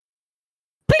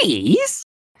ladies.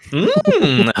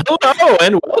 Hello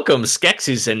and welcome,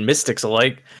 Skeksis and Mystics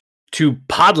alike, to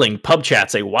Podling Pub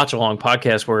Chats, a watch-along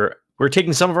podcast where we're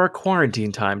taking some of our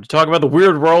quarantine time to talk about the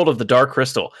weird world of the Dark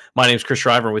Crystal. My name is Chris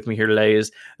Shriver. With me here today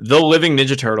is the Living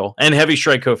Ninja Turtle and Heavy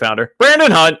Strike co-founder,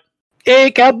 Brandon Hunt. Hey,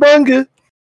 Cowabunga.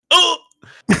 Oh!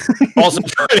 Also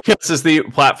joining us is the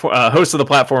host of the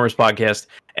Platformers podcast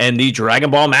and the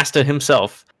Dragon Ball Master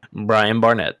himself, Brian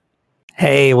Barnett.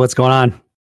 Hey, what's going on?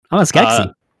 I'm a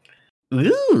Skeksy.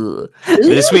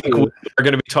 This week we're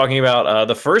going to be talking about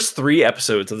the first 3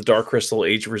 episodes of the Dark Crystal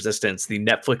Age of Resistance, the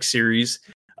Netflix series.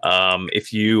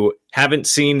 If you haven't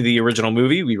seen the original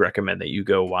movie, we recommend that you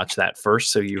go watch that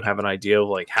first so you have an idea of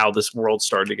like how this world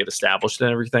started to get established and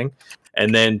everything.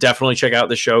 And then definitely check out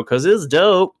the show because it's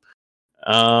dope.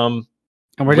 And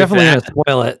we're definitely going to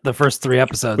spoil it, the first 3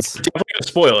 episodes. We're definitely going to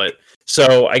spoil it.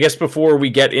 So I guess before we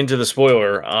get into the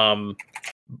spoiler,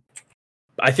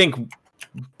 I think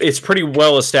it's pretty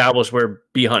well established where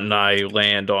B Hunt and I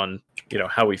land on,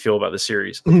 how we feel about the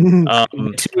series. 2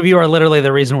 of you are literally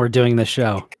the reason we're doing this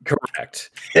show.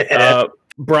 Correct.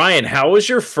 Brian, how was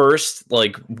your first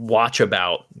watch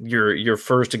about your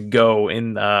first go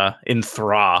in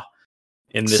Thra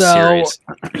in this series?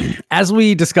 As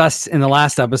we discussed in the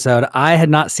last episode, I had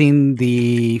not seen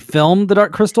the film The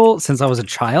Dark Crystal since I was a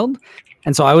child,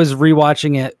 and so I was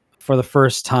rewatching it for the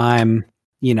first time.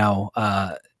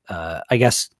 I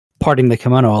guess parting the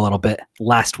kimono a little bit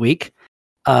last week.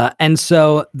 And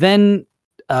so then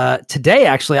today,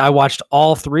 actually, I watched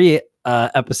all 3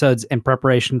 episodes in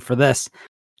preparation for this.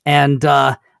 And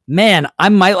man, I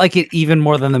might like it even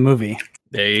more than the movie.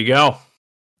 There you go.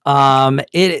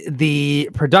 The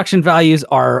production values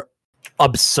are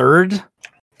absurd,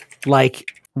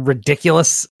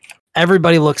 ridiculous.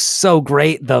 Everybody looks so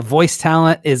great. The voice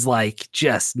talent is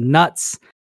just nuts.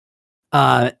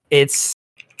 It's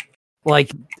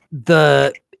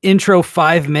the intro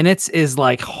 5 minutes is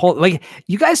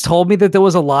you guys told me that there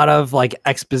was a lot of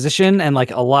exposition and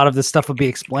a lot of this stuff would be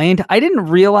explained. I didn't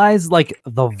realize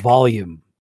the volume,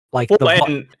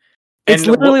 it's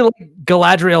literally like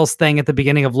Galadriel's thing at the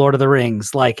beginning of Lord of the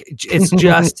Rings. It's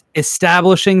just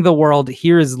establishing the world.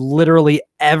 Here is literally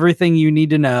everything you need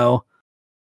to know.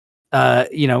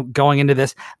 Going into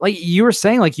this, you were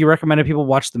saying, you recommended people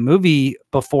watch the movie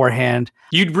beforehand.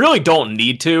 You really don't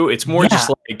need to. It's more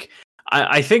just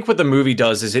I think what the movie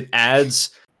does is it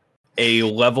adds a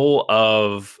level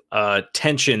of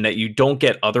tension that you don't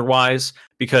get otherwise,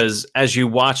 because as you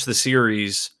watch the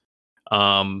series,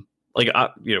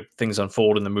 things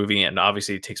unfold in the movie, and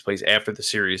obviously it takes place after the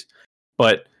series,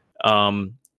 but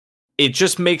it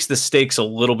just makes the stakes a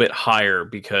little bit higher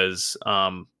because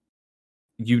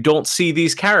you don't see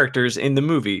these characters in the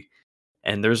movie,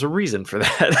 and there's a reason for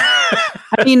that.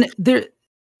 I mean,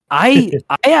 I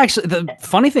actually, the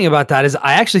funny thing about that is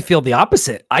I actually feel the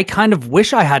opposite. I kind of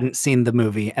wish I hadn't seen the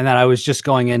movie and that I was just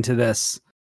going into this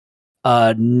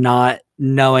not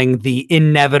knowing the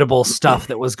inevitable stuff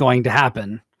that was going to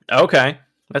happen. Okay.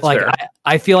 That's fair.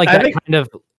 I feel like that kind of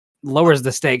lowers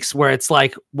the stakes, where it's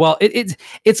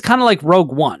it's kind of like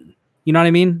Rogue One. You know what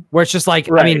I mean? Where it's just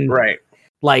right.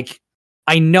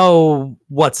 I know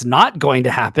what's not going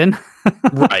to happen.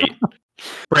 Right.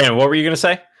 Brandon, what were you going to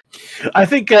say? I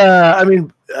think, not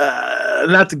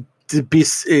to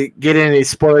get in any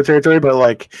spoiler territory,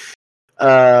 but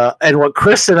and what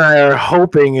Chris and I are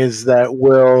hoping is that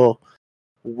we'll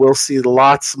see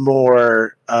lots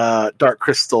more Dark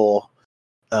Crystal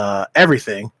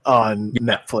everything on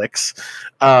Netflix.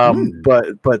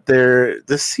 But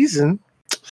this season,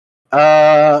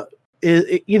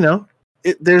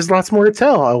 there's lots more to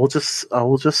tell. I will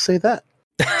just say that.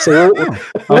 So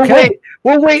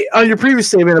we'll wait on your previous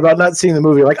statement about not seeing the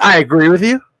movie. I agree with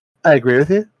you.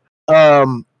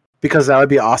 Because that would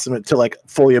be awesome to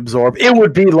fully absorb. It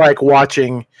would be like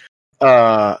watching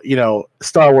Star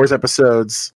Wars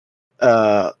episodes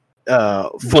 4,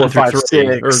 5,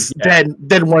 6,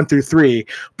 then 1 through 3.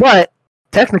 But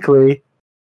technically,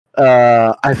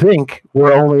 I think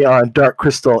we're only on Dark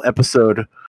Crystal episode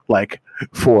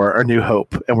 4, A New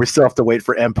Hope, and we still have to wait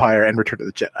for Empire and Return of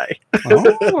the Jedi.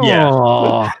 Oh, yeah.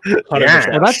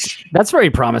 Well, that's very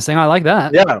promising. I like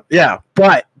that. Yeah.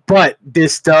 But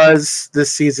this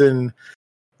season,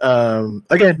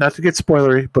 again, not to get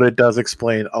spoilery, but it does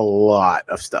explain a lot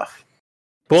of stuff.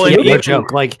 Well, no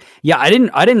joke. I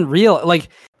didn't realize.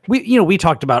 We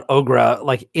talked about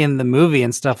Ogra in the movie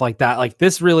and stuff like that.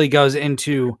 This really goes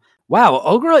into, wow,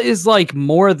 Ogra is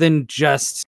more than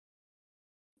just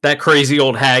that crazy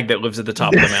old hag that lives at the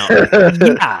top of the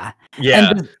mountain.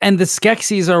 Yeah. And the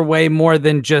Skeksis are way more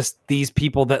than just these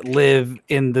people that live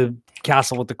in the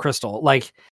castle with the crystal.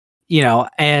 you know,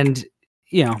 and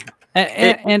you know,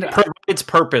 and it provides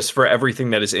purpose for everything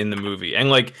that is in the movie, and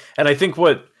I think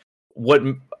what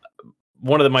one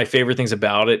of my favorite things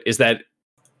about it is that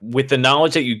with the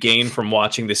knowledge that you gain from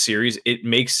watching the series,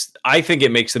 I think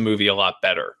it makes the movie a lot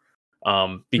better,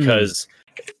 because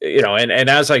you know, and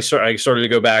as I started to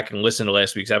go back and listen to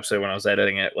last week's episode when I was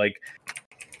editing it, like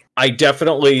I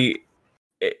definitely,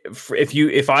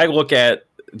 if I look at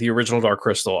the original Dark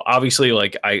Crystal, obviously,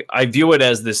 like I view it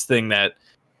as this thing that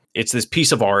it's this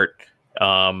piece of art,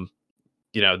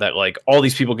 you know, that like all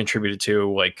these people contributed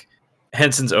to, like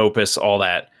Henson's opus, all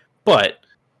that. But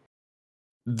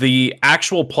the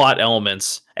actual plot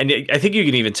elements, and I think you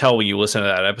can even tell when you listen to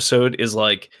that episode, is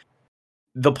like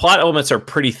the plot elements are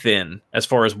pretty thin as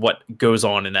far as what goes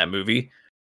on in that movie.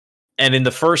 And in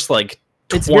the first like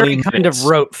 20 it's very minutes, kind of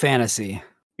rote fantasy.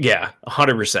 Yeah,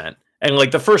 100%. And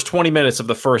like the first 20 minutes of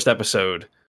the first episode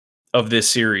of this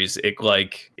series,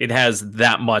 it has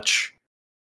that much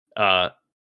of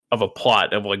a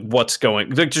plot of like what's going.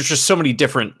 Like, there's just so many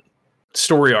different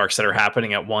story arcs that are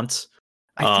happening at once.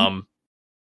 I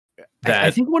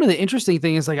think one of the interesting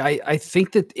things is like I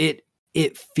think that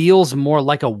it feels more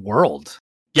like a world.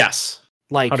 Yes,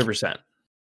 like 100%.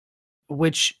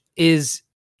 Which is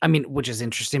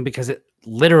interesting because it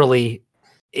literally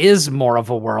is more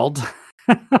of a world.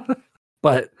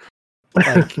 But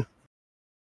like,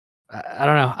 I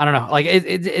don't know. Like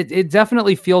it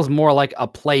definitely feels more like a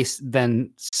place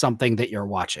than something that you're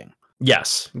watching.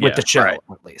 Yes, with the show, right.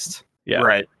 at least. Yeah,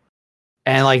 Right.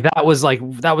 And like that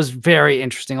was very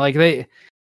interesting. Like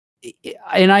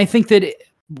and I think that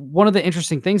one of the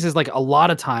interesting things is like a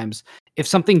lot of times if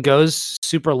something goes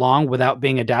super long without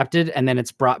being adapted and then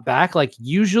it's brought back, like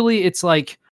usually it's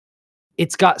like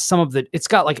it's got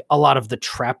like a lot of the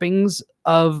trappings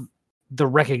of the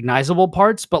recognizable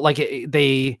parts, but like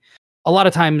a lot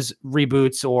of times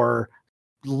reboots or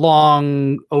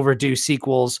long overdue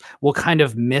sequels will kind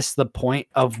of miss the point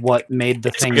of what made the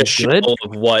thing good,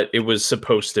 of what it was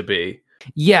supposed to be.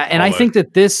 Yeah, and I think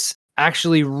that this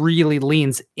actually really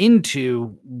leans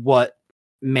into what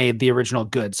made the original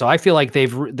good. So I feel like they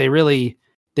really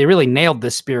nailed the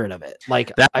spirit of it.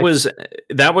 Like that was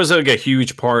like a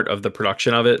huge part of the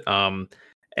production of it.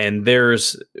 And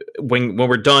there's when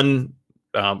we're done,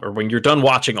 or when you're done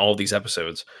watching all these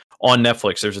episodes on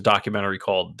Netflix, there's a documentary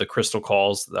called "The Crystal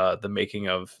Calls," the making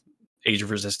of Age of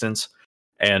Resistance,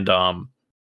 and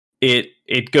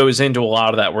it goes into a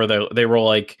lot of that where they were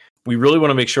like, we really want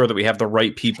to make sure that we have the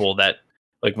right people that,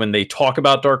 like, when they talk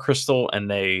about Dark Crystal and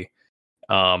they,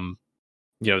 you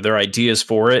know, their ideas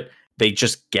for it, they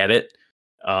just get it.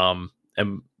 And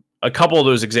a couple of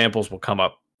those examples will come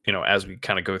up, you know, as we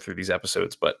kind of go through these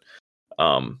episodes. But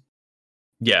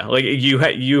yeah, like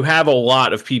you have a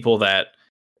lot of people that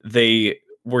they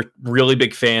were really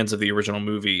big fans of the original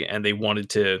movie and they wanted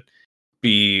to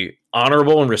be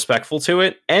honorable and respectful to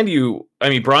it. And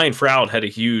Brian Froud had a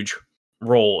huge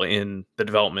role in the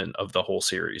development of the whole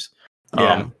series.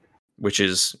 Which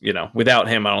is, you know, without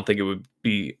him, I don't think it would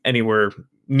be anywhere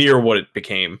near what it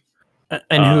became.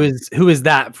 And who is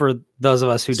that for those of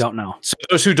us who don't know? So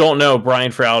those who don't know,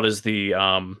 Brian Froud is the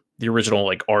original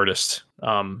like artist,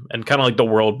 and kind of like the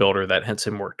world builder that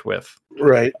Henson worked with.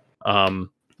 Right.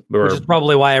 Which is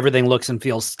probably why everything looks and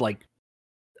feels like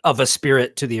of a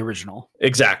spirit to the original.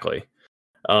 Exactly.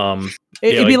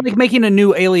 It'd be like making a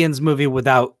new Aliens movie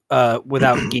without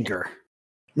Giger.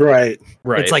 Right.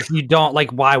 It's like you don't like.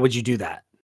 Why would you do that?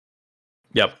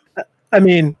 Yep. I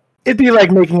mean, it'd be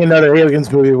like making another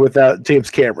Aliens movie without James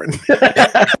Cameron.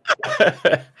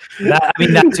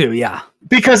 That too, yeah.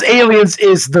 Because Aliens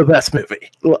is the best movie.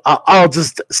 I'll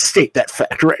just state that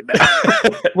fact right now.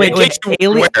 Wait,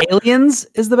 Aliens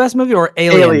is the best movie, or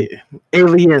Alien?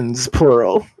 Aliens,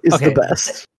 plural, is the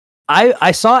best.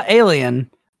 I saw Alien,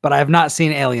 but I have not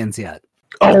seen Aliens yet.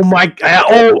 Oh my god!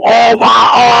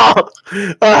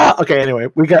 Okay. Anyway,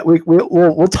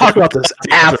 we'll talk about this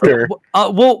after.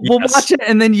 We'll watch it,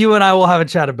 and then you and I will have a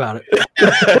chat about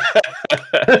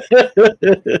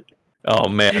it. Oh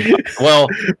man! Well,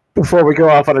 before we go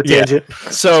off on a tangent,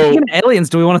 so aliens.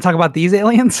 Do we want to talk about these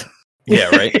aliens? Yeah,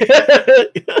 right.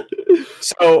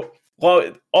 So,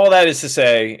 well, all that is to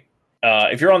say,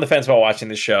 if you're on the fence about watching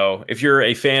the show, if you're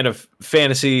a fan of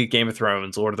fantasy, Game of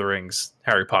Thrones, Lord of the Rings,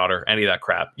 Harry Potter, any of that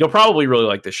crap, you'll probably really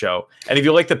like the show. And if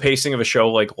you like the pacing of a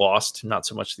show like Lost, not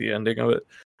so much the ending of it,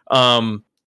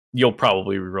 you'll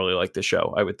probably really like the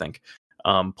show, I would think.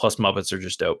 Plus Muppets are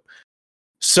just dope.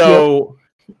 So,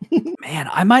 man,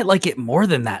 I might like it more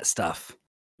than that stuff.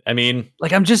 I mean,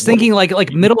 like I'm just thinking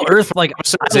like Middle Earth, like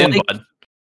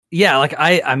yeah, like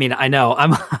I mean, I know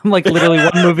I'm like literally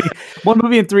one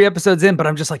movie and 3 episodes in, but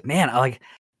I'm just like, man,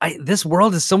 this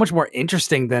world is so much more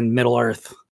interesting than Middle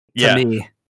Earth to me.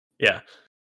 Yeah.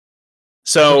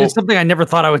 So it's something I never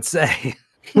thought I would say.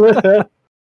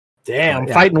 Damn,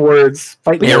 fighting words.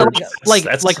 Fighting words.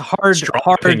 Like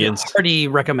hearty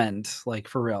recommend, like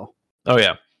for real. Oh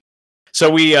yeah. So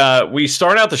we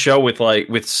start out the show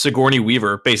with Sigourney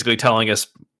Weaver basically telling us,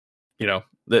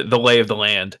 the lay of the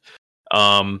land.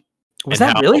 Was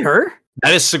that really her?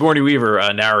 That is Sigourney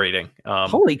Weaver narrating.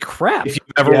 Holy crap! If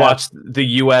you've ever watched the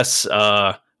U.S.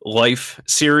 Life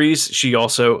series, she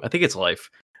also, I think it's Life.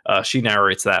 She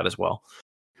narrates that as well.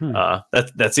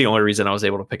 That's the only reason I was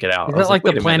able to pick it out. Is that like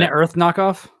the Planet Earth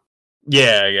knockoff?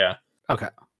 Yeah. Okay.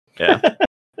 Yeah.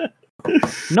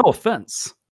 No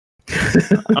offense.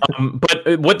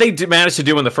 But what they managed to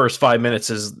do in the first 5 minutes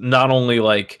is not only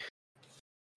like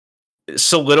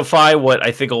solidify what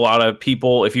I think a lot of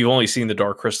people, if you've only seen the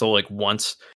Dark Crystal like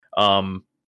once,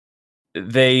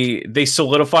 they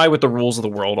solidify what the rules of the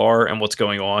world are and what's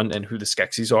going on and who the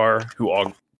Skeksis are, who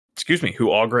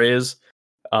Aughra is.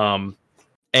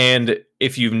 And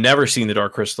if you've never seen the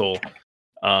Dark Crystal,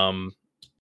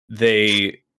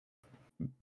 they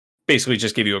basically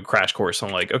just give you a crash course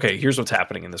on like, okay, here's what's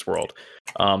happening in this world.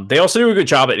 They also do a good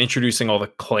job at introducing all the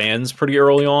clans pretty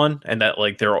early on, and that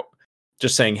like they're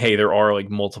just saying, hey, there are like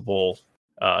multiple.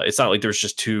 It's not like there's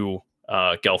just 2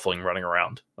 Gelfling running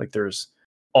around. Like there's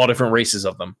all different races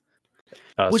of them.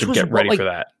 So get ready for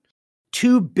that.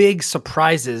 2 big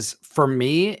surprises for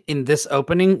me in this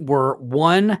opening were,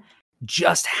 one,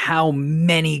 just how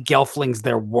many Gelflings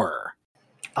there were.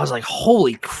 I was like,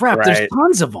 holy crap, there's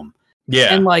tons of them.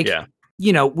 Yeah. And like,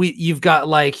 you've got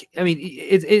like, I mean,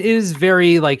 it is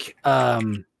very like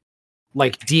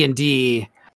D&D,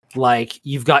 like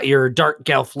you've got your dark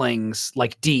Gelflings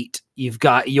like Deet. You've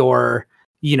got your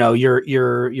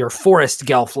forest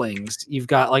Gelflings. You've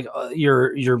got like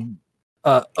your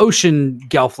ocean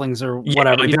Gelflings or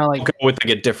whatever, like go with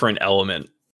like a different element.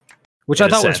 Which I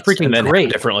thought was freaking great.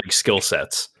 Different like skill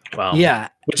sets. Wow. Yeah.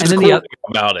 Which is cool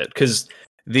about it, because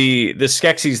the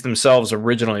Skeksis themselves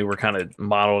originally were kind of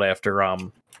modeled after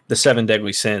the 7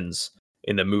 Deadly Sins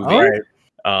in the movie. Right.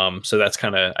 So that's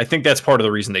kind of, I think that's part of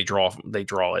the reason they draw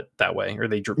it that way, or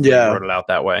they wrote it out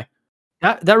that way.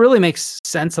 That really makes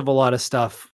sense of a lot of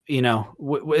stuff,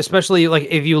 especially like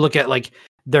if you look at like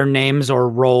their names or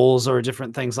roles or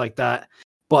different things like that.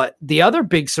 But the other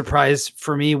big surprise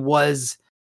for me was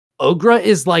Aughra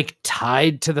is like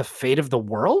tied to the fate of the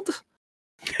world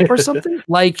or something.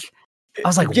 Like I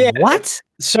was like, what?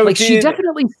 So like she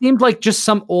definitely seemed like just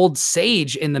some old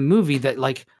sage in the movie that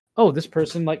like, oh, this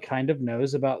person like kind of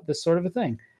knows about this sort of a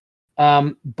thing.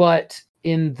 But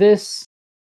in this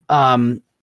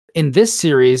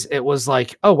series, it was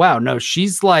like, oh wow, no,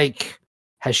 she's like,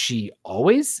 has she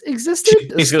always existed?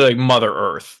 She's basically like Mother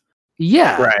Earth.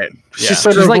 Yeah. Right. Yeah. She's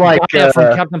sort of like Gaia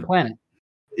from Captain Planet.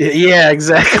 Yeah,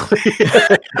 exactly.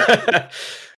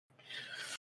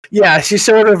 Yeah, she's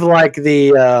sort of like the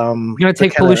you're gonna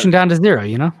take pollution down to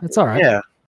 0, it's all right. Yeah,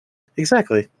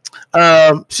 exactly.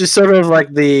 She's sort of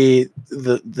like the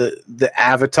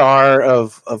avatar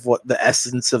of what the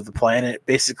essence of the planet.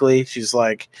 Basically, she's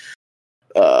like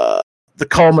the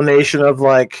culmination of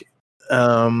like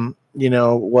how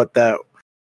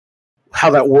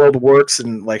that world works,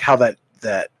 and like how that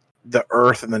the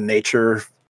earth and the nature,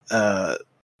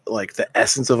 like the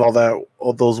essence of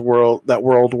that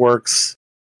world works.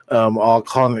 All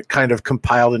kind of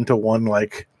compiled into one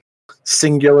like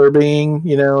singular being.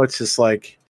 It's just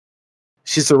like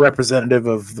she's a representative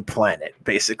of the planet,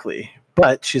 basically.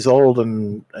 But she's old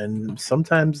and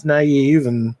sometimes naive,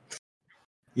 and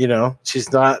she's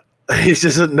not. He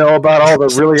doesn't know about all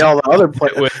the other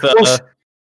planets.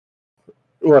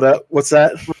 What's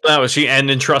that? No, she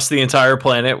and entrust the entire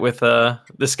planet with the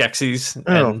Skeksis.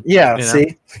 Oh, yeah.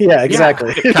 See, yeah,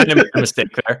 exactly. Yeah, kind of made a mistake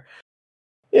there.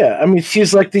 Yeah, I mean,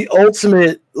 she's like the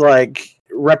ultimate like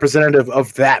representative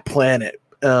of that planet,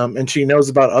 and she knows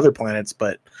about other planets,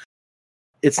 but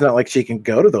it's not like she can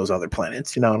go to those other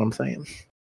planets. You know what I'm saying?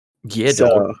 Yeah,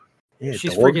 yeah,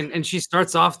 she's freaking, and she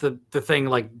starts off the thing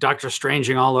like Doctor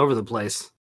Stranging all over the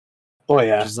place. Oh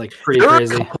yeah, which is like pretty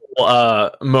crazy. There are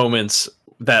a couple, moments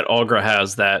that Aughra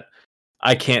has that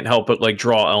I can't help but like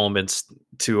draw elements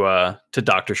to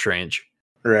Doctor Strange.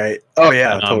 Right. Oh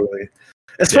yeah, totally.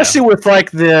 Especially with like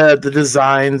the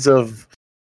designs of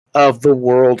the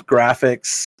world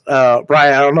graphics.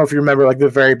 Brian, I don't know if you remember like the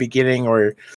very beginning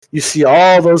where you see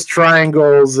all those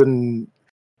triangles and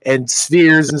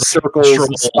spheres and circles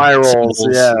and spirals.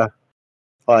 Yeah.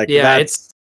 Like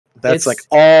that's like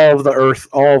all of the earth,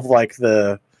 all of like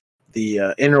the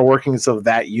the inner workings of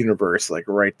that universe, like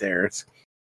right there. It's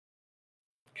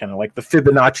kind of like the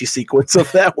Fibonacci sequence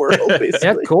of that world, basically.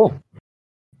 Yeah, cool.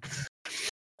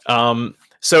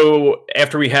 So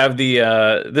after we have the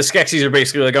Skeksis are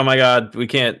basically like, oh my god, we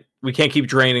can't keep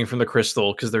draining from the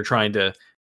crystal because they're trying to,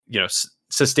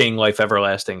 sustain life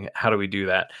everlasting. How do we do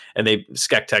that? And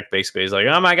Skektek basically is like,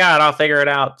 oh my god, I'll figure it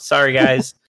out. Sorry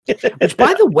guys. Which,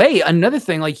 by the way, another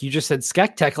thing, like you just said,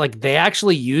 Skektek, like they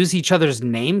actually use each other's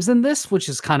names in this, which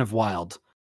is kind of wild.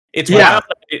 It's wild.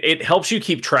 It helps you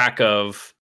keep track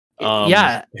of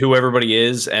who everybody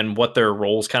is and what their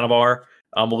roles kind of are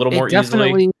a little more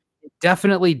easily.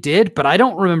 Definitely did, but I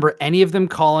don't remember any of them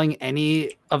calling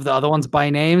any of the other ones by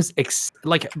names. There's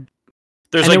like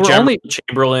General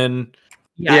Chamberlain.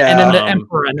 Yeah, and then the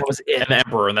Emperor, and that was it. And the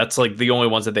Emperor, and that's like the only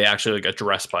ones that they actually like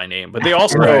address by name. But they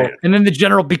also and then the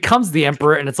General becomes the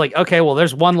Emperor, and it's like, okay, well,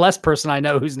 there's one less person I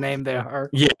know whose name they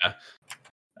are. Yeah.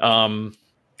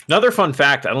 Another fun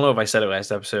fact, I don't know if I said it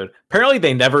last episode. Apparently,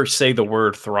 they never say the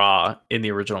word Thra in the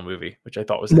original movie, which I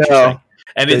thought was interesting.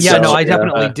 And I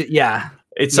definitely did. Yeah,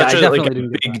 it's such a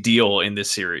big deal in this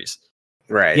series,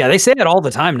 right? Yeah, they say it all the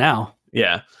time now.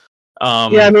 Yeah.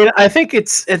 I mean, I think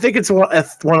it's one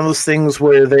of those things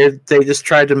where they just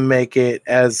tried to make it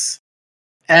as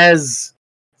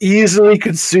easily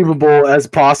consumable as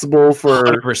possible for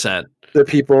 100%. the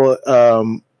people,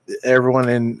 everyone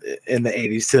in the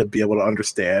 80s to be able to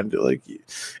understand. Like,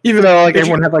 even though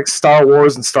everyone had like Star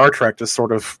Wars and Star Trek to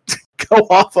sort of go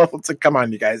off of, it's like, come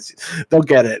on, you guys, they'll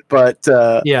get it. But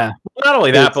yeah, not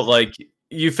only that, but like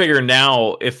you figure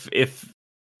now, if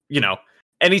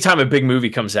anytime a big movie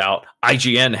comes out,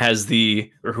 IGN has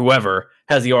whoever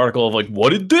has the article of like,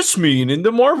 what did this mean in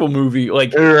the Marvel movie?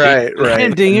 Like, right.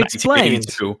 Ending explained.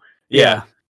 Yeah.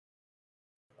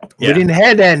 We didn't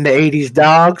have that in the 80s,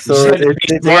 dog, so they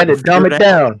had to dumb it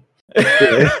down.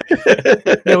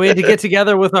 Yeah, we had to get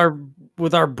together with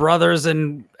our brothers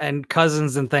and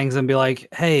cousins and things and be like,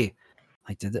 hey,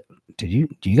 like, do you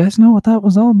guys know what that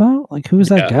was all about? Like, who's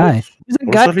that guy? Who's that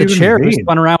guy in the chair who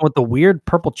spun around with the weird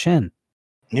purple chin?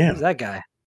 Yeah. Who's that guy?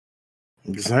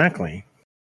 Exactly.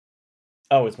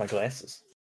 Oh, it's my glasses.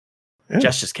 Yeah.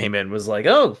 Jess just came in, was like,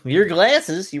 oh, your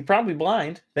glasses. You're probably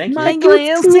blind. Thank you. My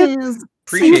glasses.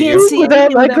 Appreciate you. See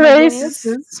without my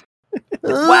glasses.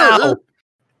 Wow.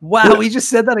 Wow, we just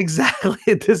said that exactly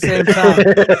at the same time.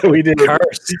 We did.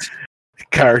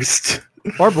 Cursed.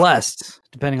 Or blessed,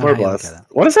 depending on how you look at it.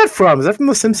 What is that from? Is that from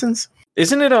The Simpsons?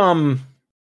 Isn't it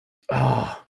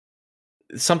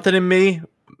Something in Me?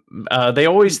 They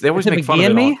always make fun of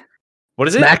it. Me? What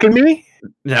is it? Mac and Me?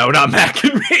 No, not Mac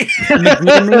and Me.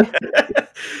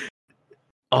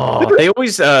 They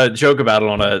always joke about it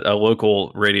on a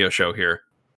local radio show here.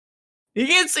 You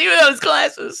can't see without his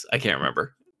glasses. I can't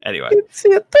remember. Anyway, I can't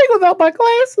see a thing without my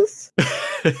glasses.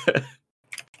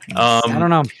 I don't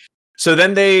know. So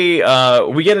then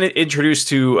we get introduced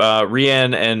to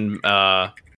Rian and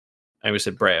I always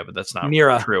said Brea, but that's not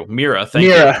true. Mira, thank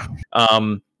you.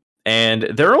 And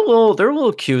they're a little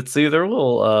cutesy. They're a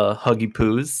little huggy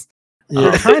poos.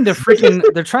 Yeah. They're trying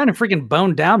to freaking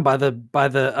bone down by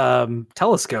the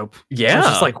telescope. Yeah, it's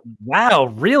just like, wow,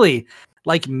 really,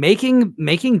 like making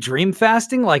dream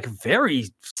fasting like very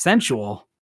sensual.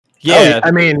 Yeah, I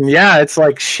mean, it's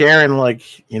like sharing like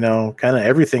kind of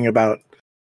everything about.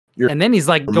 And then he's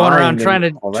like going around trying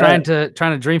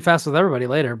to dream fast with everybody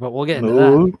later, but we'll get into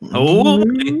that.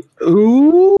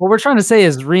 Ooh. What we're trying to say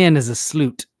is Rian is a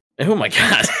sleut. Oh my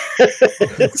god.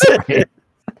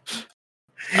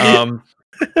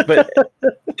 But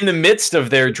in the midst of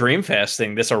their dream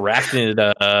fasting, this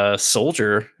arachnid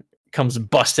soldier comes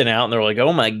busting out, and they're like,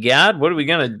 "Oh my god, what are we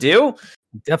gonna do?"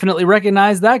 Definitely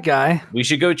recognize that guy. We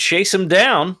should go chase him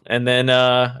down, and then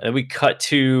we cut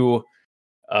to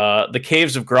the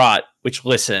Caves of Grot. Which,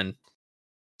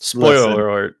 spoiler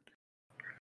alert,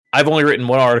 I've only written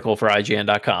one article for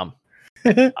IGN.com.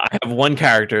 I have one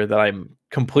character that I'm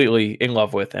completely in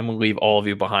love with, and will leave all of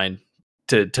you behind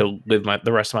to live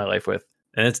the rest of my life with,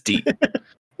 and it's Deet.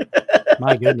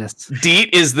 My goodness,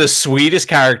 Deet is the sweetest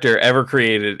character ever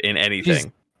created in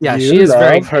anything. She is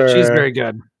she's very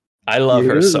good. I love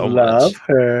her so much. Love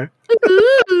her.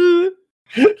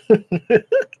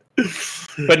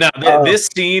 But now this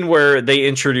scene where they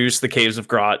introduce the Caves of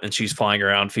Grot and she's flying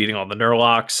around feeding all the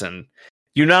Nurlocs, and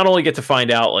you not only get to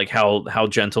find out like how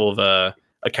gentle of a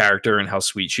character and how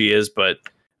sweet she is, but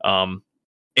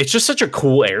it's just such a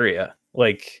cool area.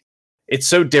 Like, it's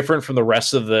so different from the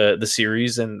rest of the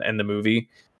series and the movie.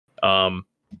 I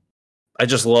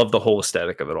just love the whole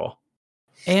aesthetic of it all.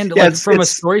 And from a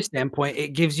story standpoint, it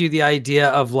gives you the idea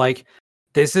of like,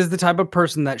 this is the type of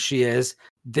person that she is.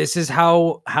 this is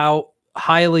how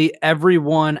highly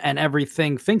everyone and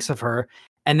everything thinks of her.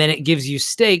 And then it gives you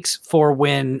stakes for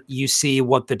when you see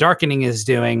what the darkening is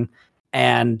doing.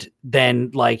 And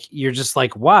then like, you're just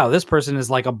like, wow, this person is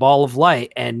like a ball of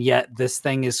light. And yet this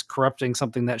thing is corrupting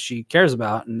something that she cares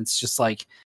about. And it's just like,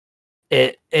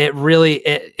 it really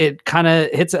kind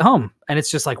of hits it home. And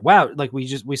it's just like, wow, like we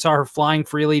saw her flying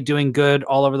freely, doing good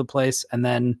all over the place. And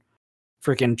then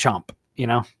freaking chomp, you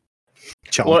know?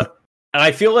 Chomp. Well, and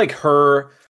I feel like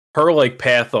her like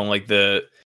path on like the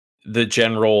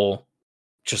general,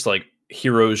 just like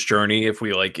hero's journey. If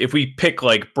we pick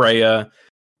like Brea,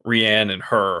 Rianne, and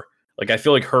her, like I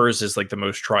feel like hers is like the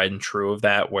most tried and true of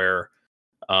that, where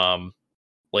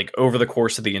like over the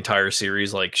course of the entire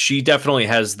series, like she definitely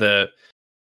has the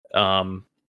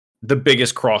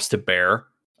biggest cross to bear.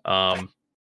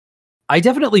 I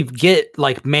definitely get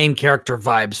like main character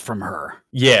vibes from her.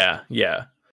 Yeah.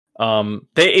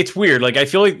 It's weird. Like I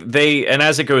feel like and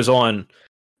as it goes on,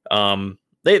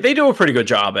 they do a pretty good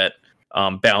job at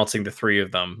balancing the three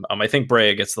of them. I think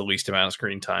Brea gets the least amount of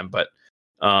screen time, but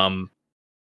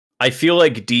I feel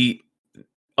like Deet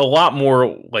a lot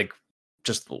more like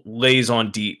just lays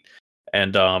on Deet,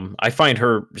 and I find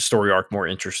her story arc more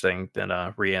interesting than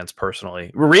Rianne's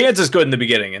personally. Rianne's is good in the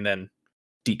beginning, and then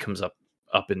Deet comes up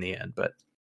in the end, but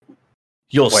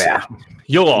you'll see.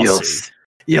 You'll all see.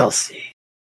 You'll see.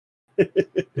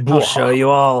 I'll show you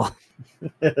all.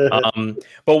 But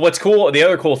what's cool, the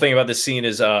other cool thing about this scene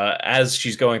is as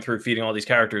she's going through feeding all these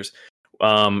characters,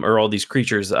 or all these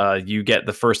creatures, you get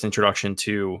the first introduction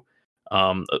to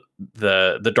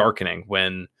the darkening,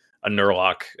 when a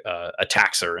Nurloc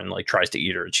attacks her and like tries to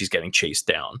eat her, and she's getting chased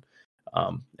down,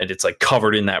 and it's like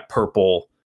covered in that purple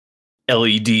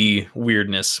LED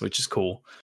weirdness, which is cool.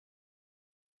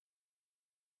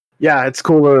 Yeah, it's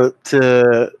cool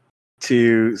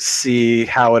to see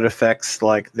how it affects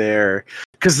like their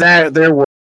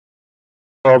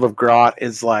world of Grot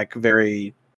is like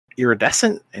very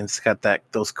iridescent, and it's got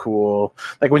those cool,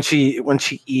 like when she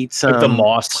eats like the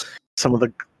moss, some of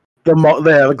the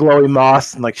glowy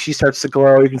moss, and like she starts to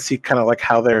glow. You can see kind of like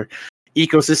how their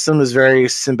ecosystem is very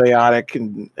symbiotic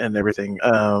and everything.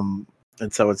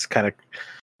 And so it's kind of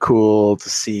cool to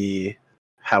see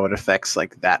how it affects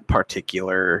like that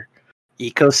particular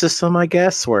ecosystem, I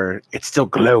guess, where it's still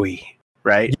glowy,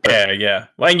 right? Yeah.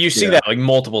 Well, and you see that like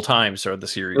multiple times throughout the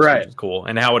series, right? Which is cool,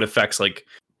 and how it affects like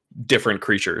different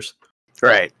creatures,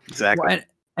 right? Exactly.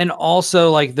 And also,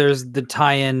 like, there's the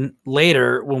tie-in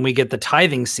later when we get the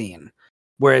tithing scene,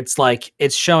 where it's like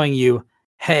it's showing you,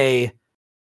 hey,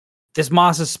 this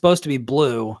moss is supposed to be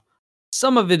blue,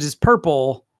 some of it is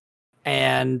purple,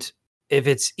 and if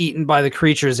it's eaten by the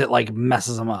creatures, it like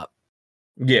messes them up.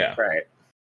 Yeah, right.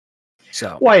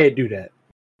 So why it do that?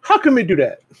 How can we do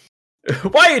that?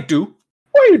 Why you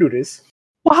do this?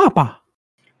 What happened?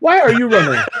 Why are you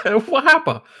running? What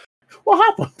happened? What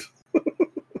happened?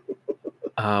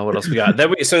 What else we got? Then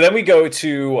we go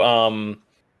to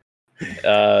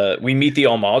we meet the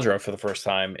Almaldra for the first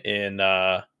time in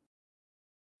oh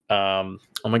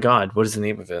my god, what is the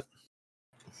name of it?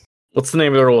 What's the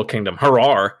name of their little kingdom?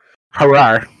 Harar.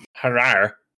 Harar.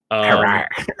 Harar. Harar.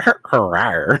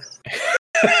 Harar.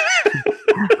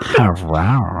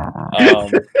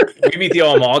 We meet the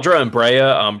Almaldra and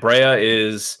Brea. Brea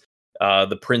is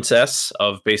the princess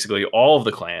of basically all of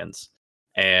the clans,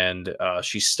 and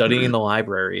she's studying in the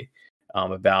library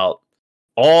about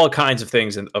all kinds of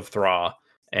things of Thra,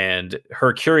 and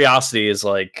her curiosity is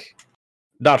like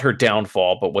not her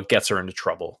downfall, but what gets her into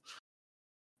trouble.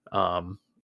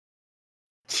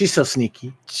 She's so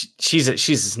sneaky. She's a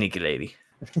sneaky lady.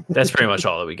 That's pretty much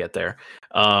all that we get there.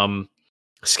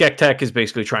 Skektek is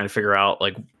basically trying to figure out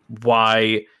like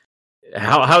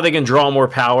how they can draw more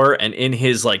power, and in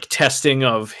his like testing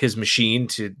of his machine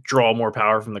to draw more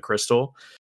power from the crystal,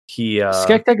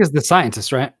 Skektek is the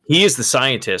scientist, right? He is the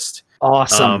scientist.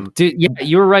 Awesome. Dude, yeah,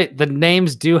 you were right. The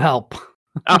names do help.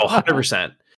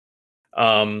 100%.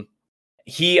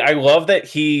 I love that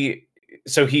he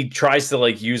tries to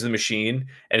like use the machine,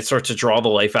 and it starts to draw the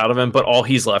life out of him, but all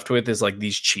he's left with is like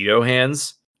these Cheeto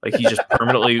hands. Like he just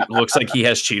permanently looks like he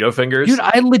has Cheeto fingers. Dude,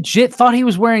 I legit thought he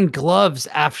was wearing gloves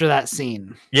after that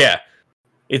scene. Yeah.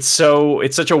 It's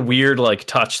such a weird like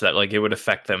touch that like it would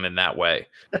affect them in that way.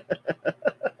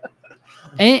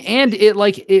 and it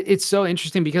like it's so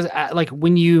interesting because like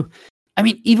when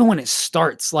even when it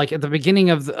starts, like at the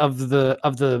beginning of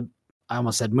the I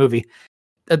almost said movie,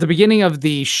 at the beginning of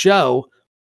the show,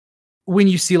 when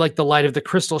you see like the light of the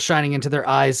crystal shining into their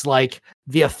eyes, like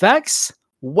the effects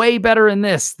way better in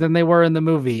this than they were in the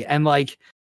movie. And like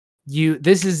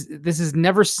this is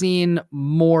never seen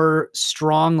more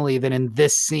strongly than in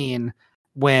this scene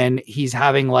when he's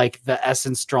having like the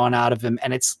essence drawn out of him,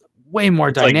 and it's way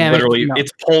more dynamic. Like literally,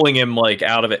 it's pulling him like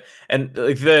out of it, and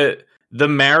like the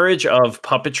marriage of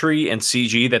puppetry and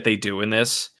CG that they do in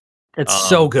this, it's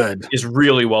so good. Is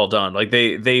really well done. Like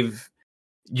they've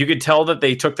you could tell that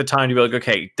they took the time to be like,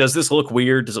 okay, does this look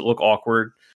weird? Does it look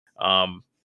awkward?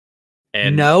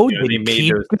 And no, they made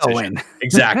keep those going.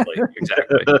 Exactly.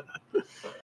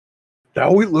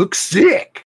 Now we look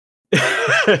sick.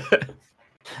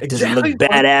 Does it look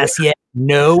badass yet?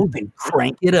 No, then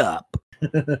crank it up.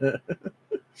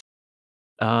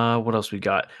 What else we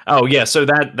got? Oh yeah, so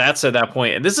that's at that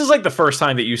point, and this is like the first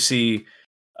time that you see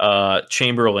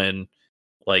Chamberlain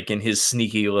like in his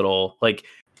sneaky little like.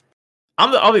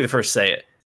 I'll be the first to say it.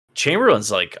 Chamberlain's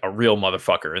like a real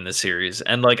motherfucker in this series,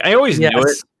 and like I always knew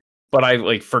it, but I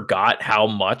like forgot how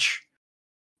much.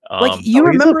 Like you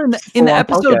remember in the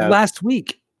episode last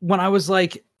week when I was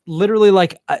like literally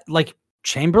like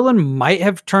Chamberlain might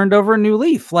have turned over a new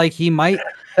leaf. Like he might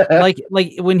like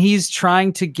when he's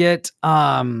trying to get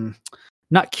not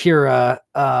Kira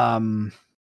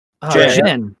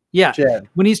Jen. Yeah. Jen.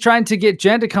 When he's trying to get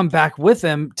Jen to come back with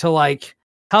him to like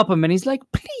help him, and he's like,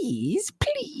 please, I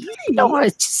don't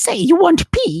want to say you want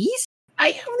peace. I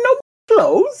have no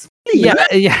clothes. Please.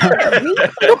 Yeah.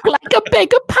 Look like a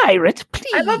beggar pirate,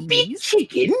 please. I'm a big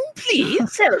chicken.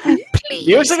 Please help me. Please.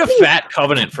 He looks like a fat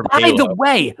Covenant from By Halo.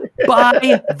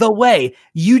 the way,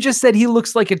 you just said he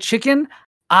looks like a chicken.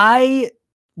 I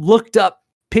looked up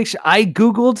picture. I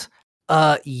Googled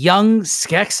young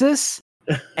Skeksis,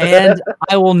 and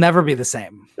I will never be the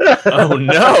same. Oh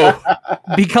no.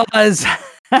 Because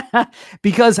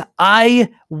I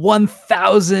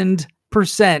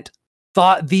 1000%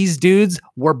 thought these dudes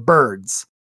were birds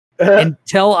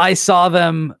until I saw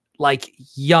them like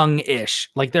young-ish.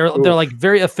 Like they're like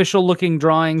very official looking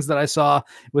drawings that I saw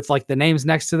with like the names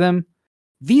next to them.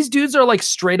 These dudes are like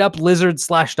straight up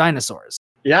lizard/dinosaurs.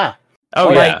 Yeah. Oh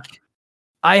like, yeah.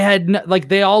 I had like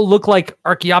they all look like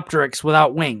Archaeopteryx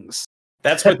without wings.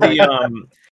 That's what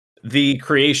the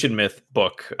creation myth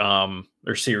book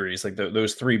or series, like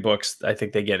those 3 books, I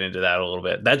think they get into that a little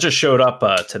bit. That just showed up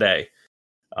today.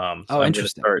 So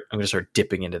interesting. I'm gonna start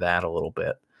dipping into that a little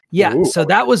bit. Yeah, Ooh, so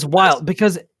that was wild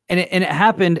because it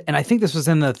happened, and I think this was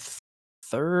in the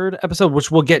 3rd episode, which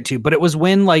we'll get to, but it was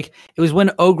when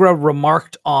Ogra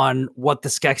remarked on what the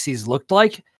Skeksis looked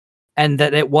like, and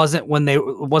that it wasn't what they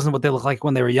looked like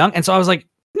when they were young. And so I was like,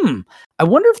 I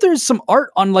wonder if there's some art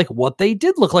on like what they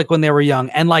did look like when they were young.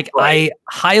 And like I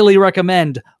highly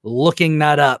recommend looking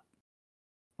that up.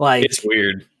 Like It's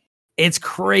weird. It's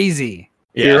crazy.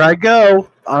 Yeah. Here I go.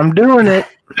 I'm doing it.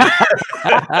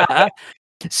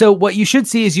 So what you should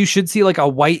see is like a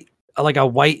white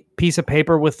piece of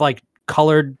paper with like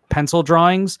colored pencil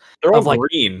drawings. They're all like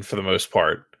green for the most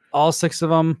part. All 6 of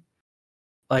them.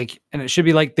 Like, and it should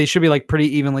be like they should be like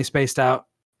pretty evenly spaced out.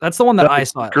 That's the one that I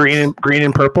saw. Green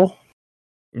and purple.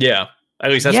 Yeah, at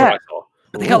least that's what I saw.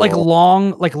 They got like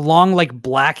long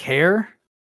black hair.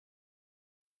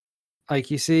 Like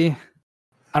you see,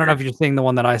 I don't know if you're seeing the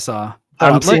one that I saw.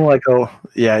 I'm seeing throw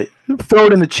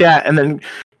it in the chat, and then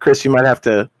Chris, you might have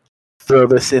to throw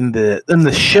this in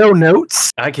the show notes.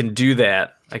 I can do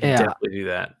that. I can definitely do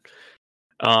that.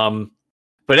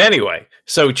 But anyway,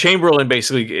 so Chamberlain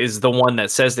basically is the one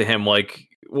that says to him, like,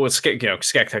 well,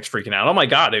 Skektek's freaking out. Oh my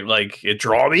god, it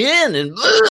draw me in, and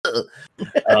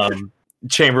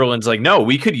Chamberlain's like, no,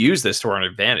 we could use this to our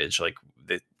advantage. Like,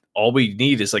 all we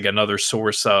need is like another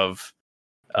source of,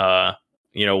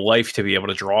 life to be able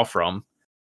to draw from.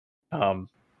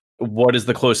 What is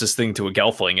the closest thing to a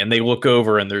Gelfling? And they look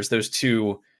over, and there's those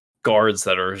 2 guards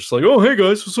that are just like, oh, hey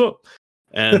guys, what's up?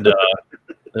 And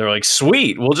they're like,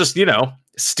 sweet, we'll just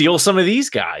steal some of these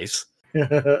guys.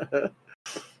 The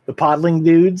podling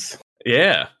dudes.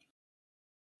 Yeah.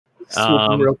 Swoop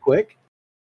them real quick.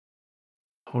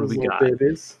 What do we got?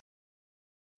 Babies.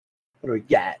 What do we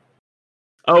got?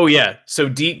 Oh yeah. So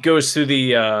Deet goes to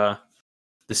the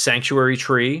sanctuary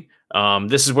tree.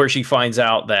 This is where she finds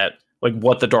out that like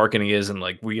what the darkening is, and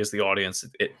like we as the audience,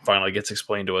 it finally gets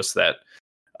explained to us that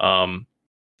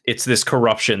it's this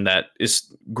corruption that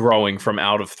is growing from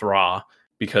out of Thra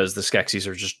because the Skeksis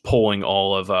are just pulling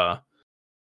all of the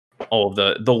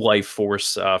life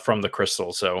force from the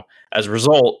crystal. So as a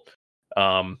result,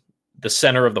 the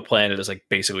center of the planet is like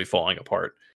basically falling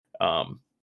apart.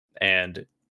 And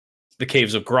the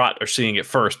Caves of Grot are seeing it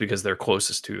first because they're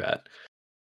closest to that.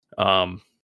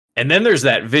 And then there's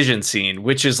that vision scene,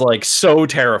 which is like so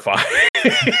terrifying.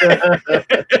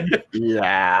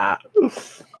 Yeah.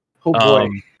 Oh boy.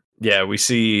 yeah, we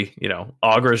see,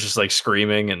 Augra's just like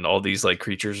screaming, and all these like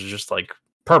creatures are just like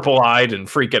purple-eyed and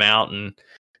freaking out, and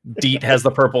Deet has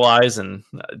the purple eyes, and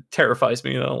terrifies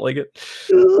me. I don't like it.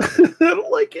 I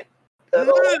don't like it at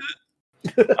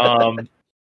all.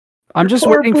 I'm just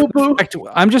waiting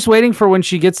for when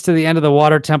she gets to the end of the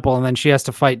water temple, and then she has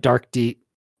to fight Dark Deet.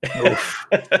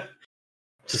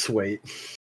 Just wait.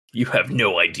 You have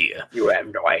no idea. You have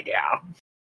no idea.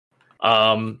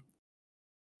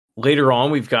 Later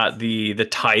on, we've got the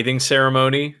tithing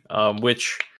ceremony,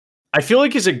 which I feel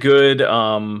like is a good.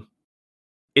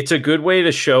 It's a good way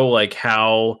to show like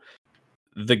how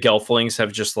the Gelflings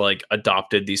have just like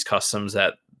adopted these customs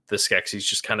that the Skeksis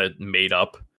just kind of made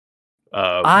up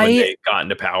when they got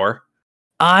into power.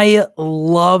 I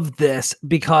love this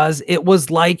because it was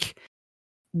like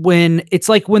when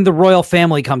the royal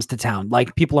family comes to town,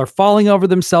 like people are falling over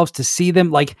themselves to see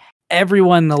them. Like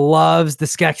everyone loves the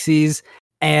Skeksis,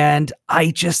 and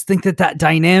I just think that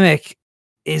dynamic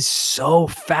is so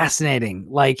fascinating.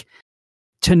 Like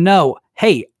to know,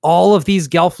 hey, all of these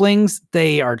Gelflings,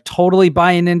 they are totally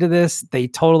buying into this. They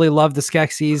totally love the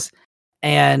Skeksis,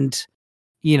 and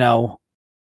I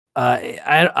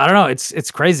don't know.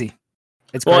 It's crazy.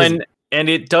 It's crazy. Well, and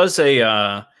it does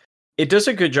a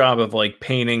good job of like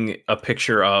painting a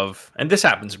picture of, and this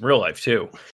happens in real life too,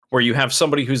 where you have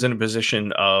somebody who's in a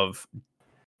position of,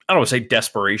 I don't want to say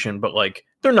desperation, but like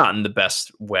they're not in the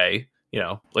best way.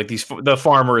 Like the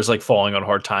farmer is like falling on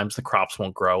hard times. The crops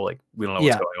won't grow. Like we don't know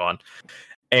what's going on.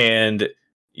 And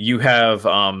you have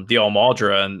the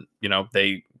Almaldra, and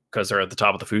they, because they're at the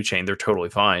top of the food chain, they're totally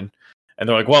fine. And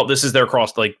they're like, well, this is their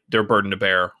cross, like their burden to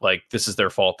bear. Like this is their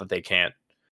fault that they can't,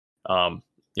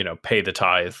 pay the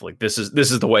tithe. Like this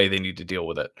is the way they need to deal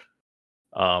with it.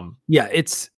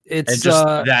 It's and just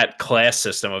that class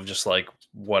system of just like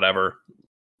whatever,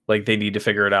 like they need to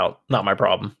figure it out. Not my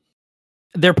problem.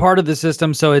 They're part of the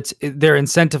system, so they're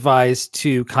incentivized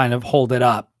to kind of hold it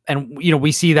up. And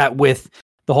we see that with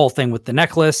the whole thing with the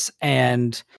necklace,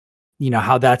 and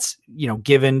how that's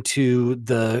given to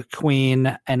the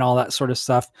queen and all that sort of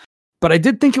stuff. But I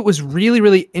did think it was really,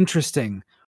 really interesting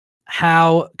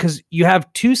how, because you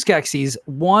have two Skeksis,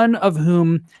 one of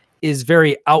whom is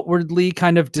very outwardly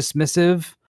kind of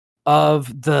dismissive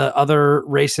of the other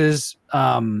races,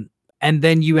 and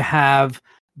then you have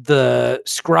the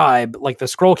scribe, like the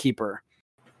scroll keeper,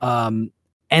 and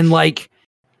like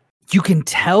you can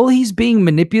tell he's being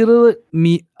manipulative,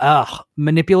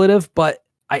 but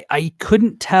I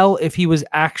couldn't tell if he was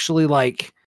actually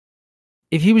like,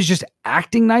 if he was just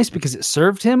acting nice because it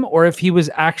served him, or if he was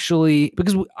actually,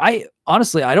 because I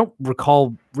honestly don't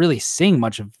recall really seeing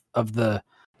much of the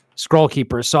scroll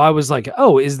keeper. So I was like,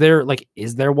 oh, is there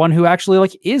one who actually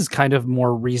like is kind of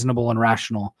more reasonable and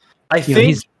rational? I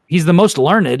think he's the most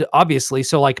learned, obviously.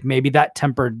 So like maybe that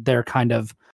tempered their kind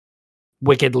of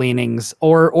wicked leanings,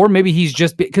 or maybe he's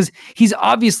just because he's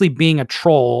obviously being a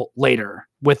troll later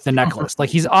with the necklace. Like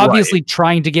he's obviously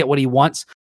trying to get what he wants,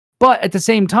 but at the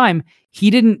same time, he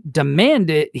didn't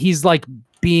demand it. He's like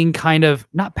being kind of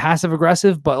not passive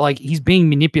aggressive, but like he's being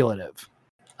manipulative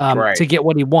to get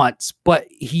what he wants. But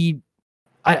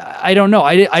I don't know.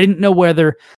 I didn't know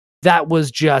whether that was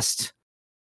just,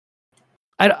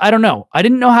 I don't know. I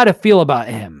didn't know how to feel about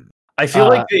him. I feel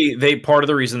like they part of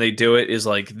the reason they do it is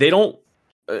like they don't.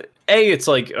 It's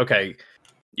like, okay,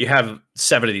 you have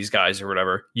 7 of these guys or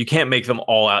whatever. You can't make them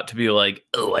all out to be like,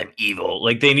 oh, I'm evil.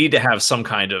 Like they need to have some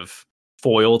kind of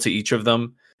foil to each of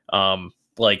them.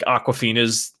 Like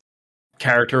Aquafina's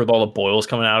character with all the boils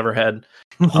coming out of her head.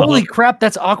 Holy crap,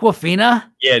 that's Aquafina?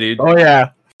 Yeah, dude. Oh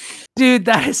yeah, dude,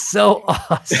 that is so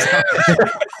awesome.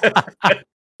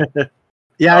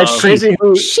 Yeah, it's crazy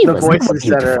who the voices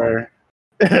that are.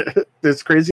 It's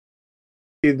crazy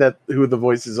that who the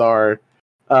voices are.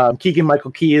 Keegan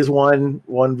Michael Key is one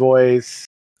voice.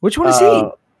 Which one is he?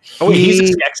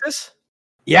 He's a Skeksis?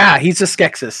 Yeah, he's a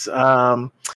Skeksis. I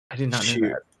did not know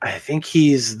that. I think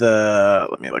he's the.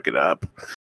 Let me look it up.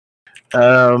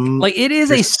 Like it is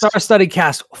a star-studded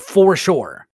cast for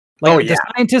sure. Like the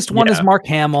scientist one is Mark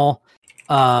Hamill.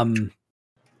 Lucius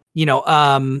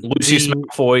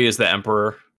Malfoy is the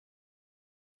Emperor.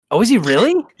 Oh, is he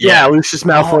really? Yeah, Lucius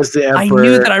Malfoy is the Emperor. I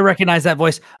knew that I recognized that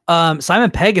voice.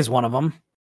 Simon Pegg is one of them.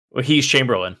 Well, he's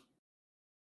Chamberlain.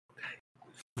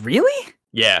 Really?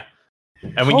 Yeah.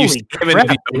 And when you see him in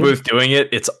the booth doing it,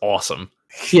 it's awesome.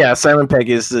 Yeah, Simon Pegg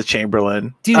is the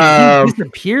Chamberlain. Dude, he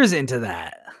disappears into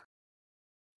that.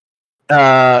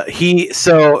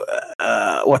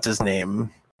 What's his name?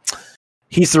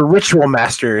 He's the ritual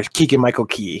master, Keegan Michael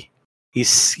Key. He's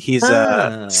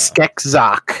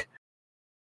Skekzak.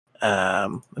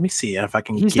 Let me see if I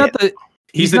can.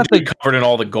 He's the dude covered in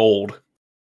all the gold.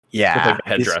 Yeah, with like the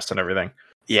headdress and everything.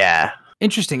 Yeah.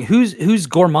 Interesting. Who's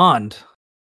Gourmand?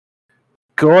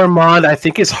 Gourmand, I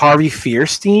think, is Harvey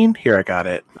Fierstein. Here, I got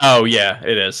it. Oh yeah,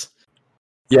 it is.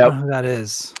 Yep. Oh, that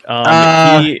is.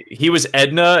 He was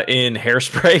Edna in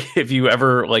Hairspray. If you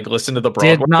ever like listen to the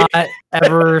Broadway, Did not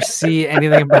ever see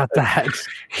anything about that.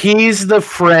 He's the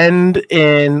friend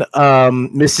in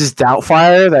Mrs.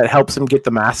 Doubtfire that helps him get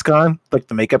the mask on, like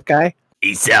the makeup guy.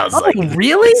 he sounds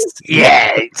Really?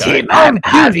 Yeah, it's him.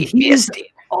 Dude, he's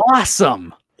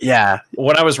awesome. Yeah.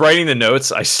 When I was writing the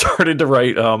notes, I started to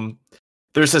write.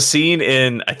 There's a scene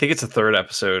in, I think it's the third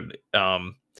episode,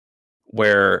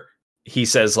 where he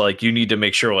says like, you need to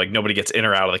make sure like nobody gets in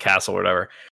or out of the castle or whatever.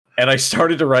 And I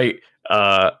started to write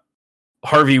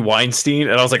Harvey Weinstein,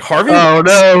 and I was like, Harvey? Oh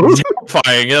no!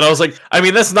 Terrifying. And I was like, I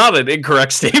mean, that's not an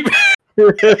incorrect statement.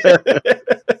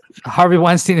 Harvey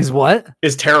Weinstein is what?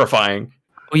 Is terrifying.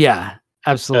 Oh, yeah,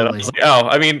 absolutely. And I was like, oh,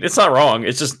 I mean, it's not wrong.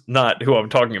 It's just not who I'm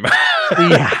talking about.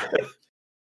 Yeah.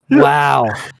 Wow.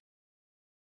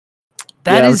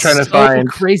 That is trying to so find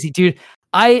crazy, dude.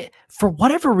 For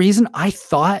whatever reason, I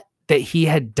thought that he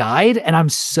had died, and I'm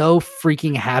so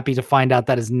freaking happy to find out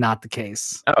that is not the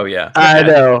case. Oh yeah, I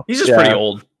know. He's just pretty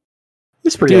old.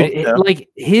 He's pretty Dude, old. like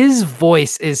his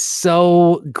voice is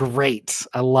so great.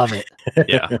 I love it.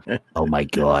 Yeah. Oh my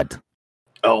god.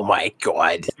 Oh my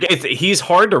god. He's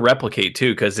hard to replicate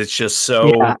too, because it's just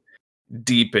so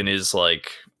deep in his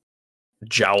like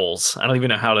jowls. I don't even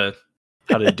know how to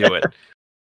do it.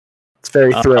 It's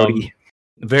very throaty.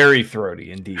 Very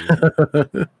throaty indeed.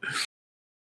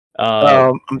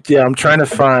 I'm trying to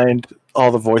find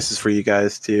all the voices for you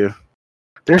guys too.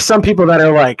 There's some people that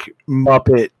are like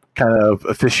Muppet kind of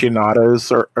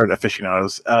aficionados or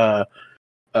aficionados,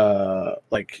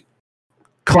 like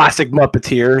classic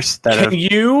Muppeteers. That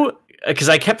you? Because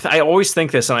I always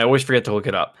think this and I always forget to look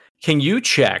it up. Can you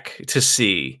check to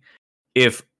see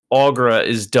if Aughra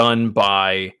is done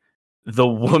by the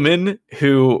woman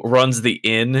who runs the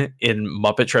inn in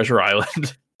Muppet Treasure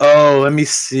Island? Oh, let me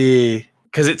see.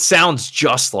 Because it sounds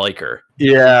just like her.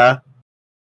 Yeah.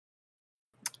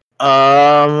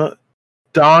 Donna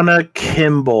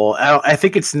Kimball. I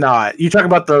think it's not. You talking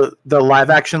about the live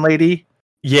action lady?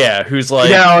 Yeah, who's like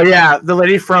the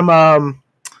lady from oh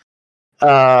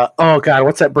god,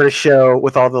 what's that British show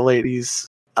with all the ladies?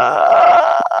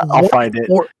 I'll find it.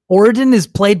 Orden is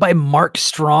played by Mark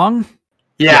Strong.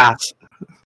 Yeah. Yes.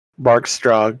 Mark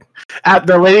Strong.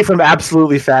 The lady from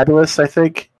Absolutely Fabulous, I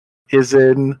think, is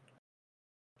in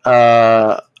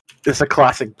it's a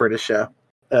classic British show.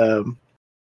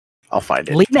 I'll find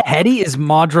it. Lena Headey is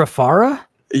Maudra Farah?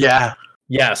 Yeah.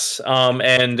 Yes.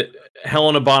 And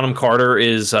Helena Bonham Carter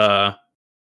is the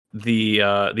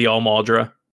All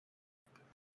Maudra.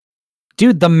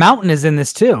 Dude, the Mountain is in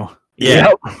this too.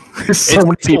 Yeah. Yep. So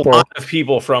many people. A lot of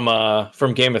people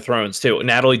from Game of Thrones too.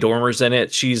 Natalie Dormer's in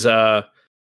it. She's not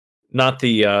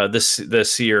the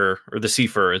seer or the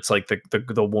Seafer. It's like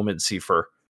the woman Seafer.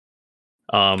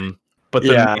 But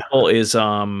the male is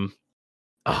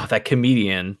that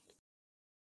comedian.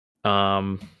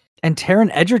 And Taron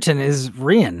Egerton is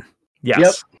Rian. Yes.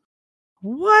 Yep.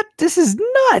 What? This is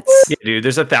nuts. Yeah, dude,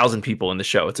 there's 1,000 people in the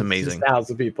show. It's amazing.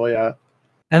 1,000 people, yeah.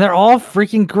 And they're all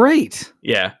freaking great.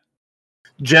 Yeah.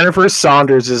 Jennifer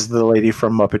Saunders is the lady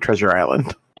from Muppet Treasure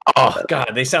Island. Oh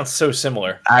god, they sound so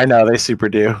similar. I know, they super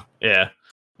do. Yeah.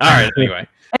 All right, anyway.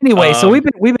 Anyway, so we've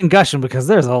been gushing because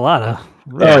there's a lot of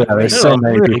there's so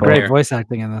many really people. great voice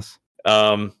acting in this.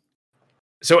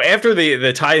 So after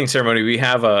the tithing ceremony, we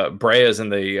have Brea's in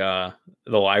the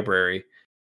library,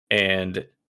 and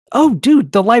oh,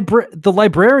 dude, the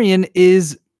librarian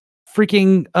is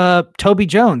freaking Toby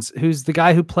Jones, who's the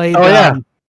guy who played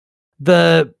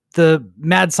the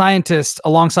mad scientist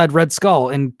alongside Red Skull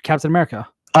in Captain America.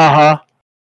 Uh-huh.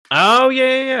 Oh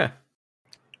yeah.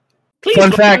 Please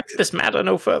Fun fact, this matter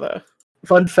no further.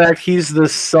 Fun fact, he's the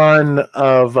son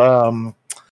of I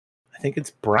think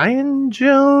it's Brian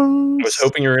Jones. I was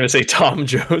hoping you were going to say Tom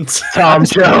Jones. Tom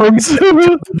Jones.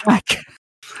 Doesn't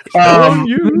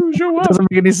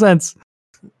make any sense.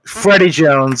 Freddie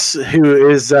Jones, who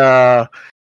is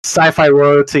sci-fi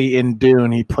royalty in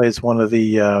Dune. He plays one of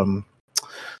the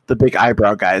big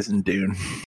eyebrow guys in Dune.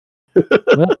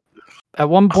 Well, at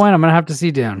one point, I'm gonna have to see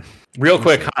Dune. Real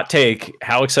quick, hot take: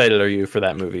 how excited are you for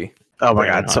that movie? Oh my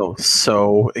god,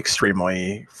 so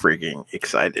extremely freaking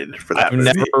excited for that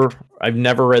movie. I've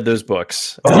never read those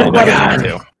books. Oh my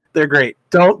god, they're great.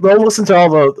 Don't listen to all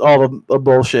the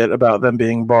bullshit about them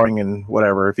being boring and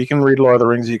whatever. If you can read Lord of the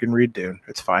Rings, you can read Dune.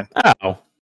 It's fine. Oh,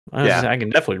 yeah, I can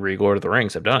definitely read Lord of the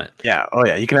Rings. I've done it. Yeah. Oh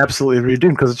yeah, you can absolutely read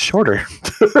Dune because it's shorter.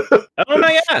 Oh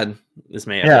my god, This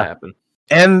may have to happen.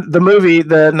 And the movie,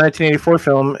 the 1984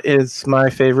 film, is my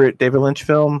favorite David Lynch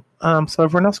film. So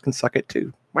everyone else can suck it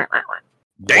too.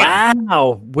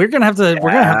 Wow, we're gonna have to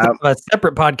have a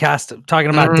separate podcast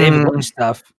talking about David Lynch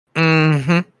stuff.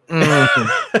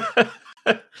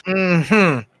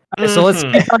 So let's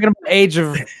keep talking about Age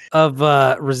of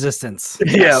Resistance.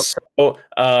 Yeah. So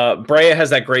Brea has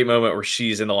that great moment where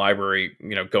she's in the library,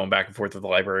 going back and forth with the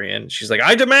librarian. She's like,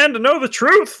 "I demand to know the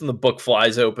truth," and the book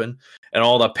flies open, and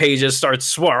all the pages start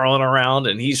swirling around,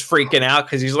 and he's freaking out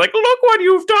because he's like, "Look what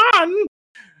you've done!"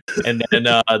 And then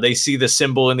they see the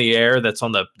symbol in the air that's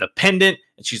on the pendant,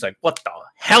 and she's like, "What the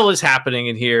hell is happening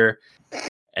in here?"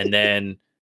 And then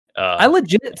I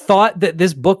legit thought that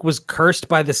this book was cursed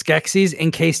by the Skeksis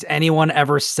in case anyone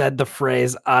ever said the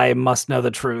phrase, "I must know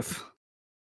the truth."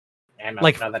 I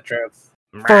must know the truth.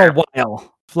 For a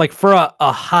while. Like for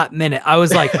a hot minute. I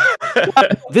was like,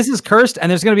 this is cursed, and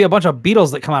there's going to be a bunch of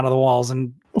beetles that come out of the walls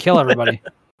and kill everybody.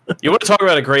 You want to talk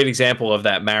about a great example of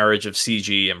that marriage of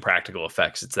CG and practical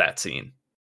effects? It's that scene.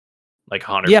 Like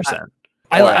 100%. Yeah.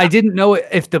 I didn't know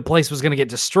if the place was going to get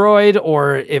destroyed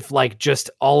or if like just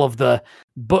all of the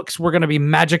books were going to be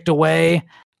magicked away.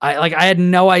 I had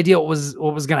no idea what was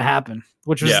going to happen,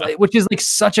 which is like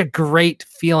such a great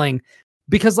feeling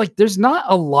because like there's not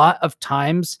a lot of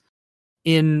times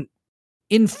in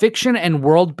fiction and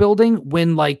world building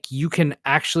when like you can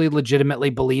actually legitimately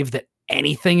believe that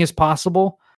anything is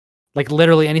possible. Like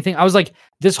literally anything. I was like,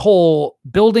 this whole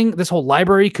building, this whole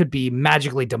library could be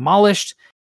magically demolished.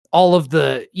 All of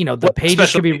the, the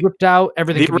pages could be ripped out.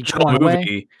 Everything could be torn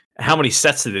away. How many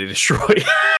sets did they destroy?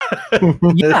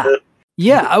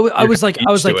 Yeah. I was like,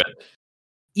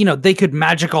 they could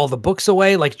magic all the books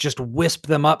away, like just wisp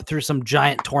them up through some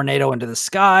giant tornado into the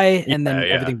sky, and then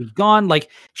everything be gone. Like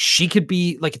she could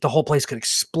be like the whole place could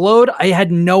explode. I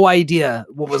had no idea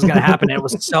what was going to happen. It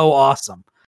was so awesome.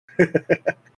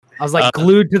 I was like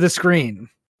glued to the screen.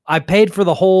 I paid for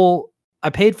the whole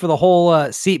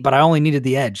seat, but I only needed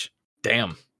the edge.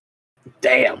 Damn.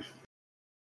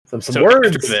 Some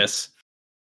words. After this,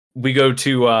 we go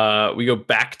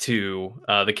back to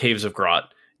the Caves of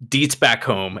Grot. Deet's back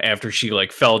home after she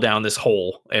like fell down this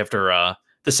hole after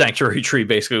the sanctuary tree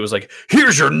basically was like,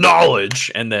 "Here's your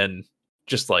knowledge," and then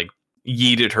just like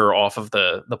yeeted her off of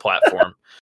the platform.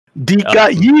 Deet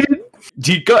got yeeted.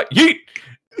 Deet got yeet.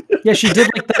 Yeah, she did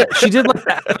like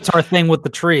that Avatar thing with the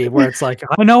tree where it's like,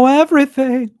 "I know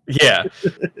everything." Yeah.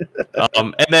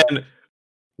 And then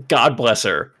God bless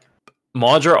her,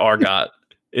 Maudra Argot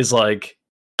is like,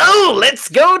 "Oh, let's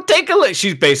go take a look."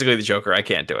 She's basically the Joker. I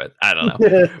can't do it. I don't know.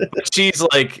 But she's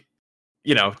like,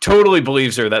 totally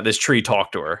believes her that this tree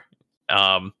talked to her,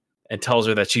 and tells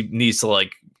her that she needs to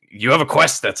like, you have a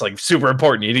quest that's like super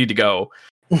important. You need to go.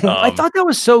 I thought that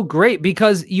was so great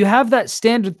because you have that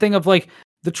standard thing of like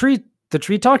the tree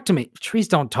talked to me. Trees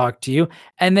don't talk to you.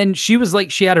 And then she was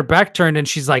like, she had her back turned and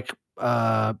she's like,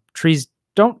 trees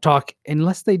don't talk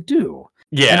unless they do.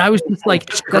 Yeah. And I was just like,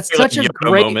 that's such a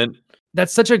great moment.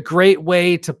 That's such a great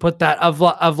way to put that of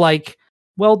like,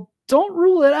 well, don't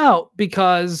rule it out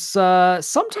because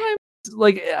sometimes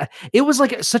like it was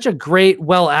like such a great,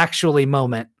 well, actually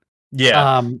moment.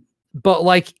 Yeah. But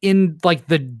like in like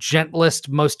the gentlest,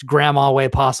 most grandma way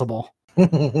possible.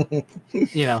 It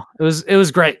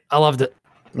was great. I loved it.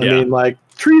 I mean, like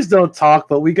trees don't talk,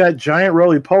 but we got giant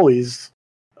roly polies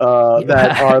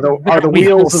that are the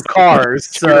wheels of cars.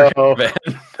 So,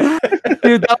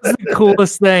 dude, that was the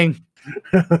coolest thing.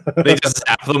 They just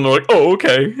zap them. They're like, "Oh,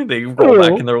 okay." They roll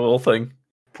back in their little thing.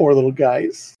 Poor little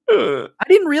guys. I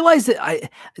didn't realize that.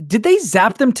 Did they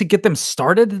zap them to get them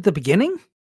started at the beginning?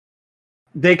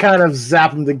 They kind of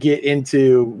zap them to get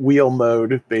into wheel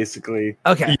mode, basically.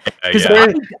 Okay,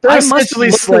 they're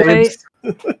essentially slaves.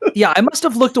 Yeah, I must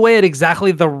have looked away at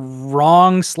exactly the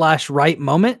wrong / right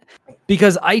moment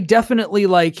because I definitely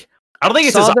like. I don't think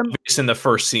it's as obvious in the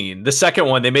first scene. The second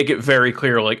one, they make it very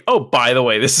clear, like, "Oh, by the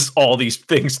way, this is all these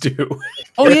things do."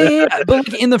 Oh yeah. But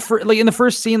like in the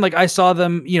first scene, like I saw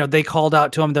them. They called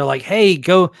out to him. They're like, "Hey,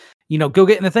 go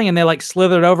get in the thing," and they like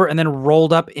slithered over and then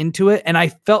rolled up into it. And I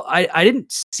felt I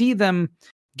didn't see them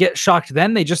get shocked.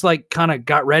 Then they just like kind of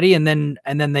got ready and then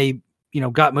they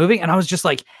got moving. And I was just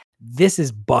like, "This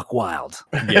is buck wild."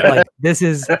 Yeah, like this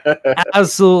is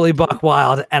absolutely buck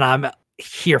wild, and I'm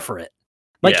here for it.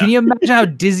 Like, can you imagine how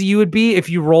dizzy you would be if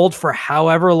you rolled for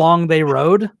however long they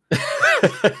rode?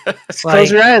 Just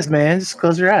close your eyes, man. Just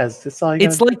close your eyes. That's all you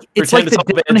It's like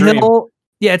the downhill.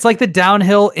 Yeah, it's like the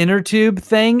downhill inner tube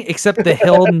thing, except the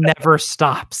hill never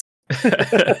stops.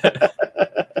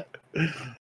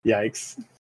 Yikes.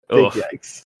 Big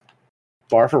yikes.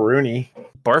 Barfaroonie.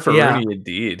 Barfaroonie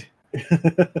indeed.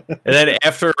 And then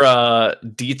after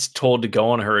Deet's told to go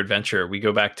on her adventure, we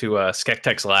go back to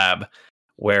Skektek's lab,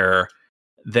 where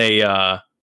they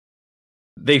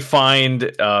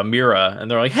find Mira, and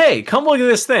they're like, "Hey, come look at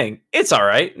this thing. It's all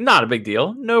right, not a big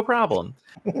deal, no problem."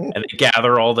 And they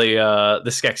gather all the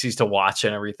Skeksis to watch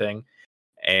and everything.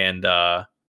 And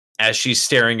as she's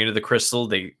staring into the crystal,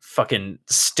 they fucking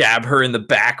stab her in the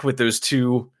back with those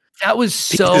two. That was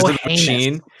so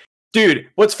heinous. Dude,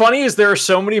 what's funny is there are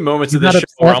so many moments of this show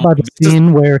where I'm the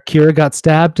scene where Kira got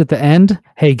stabbed at the end.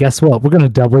 Hey, guess what? We're gonna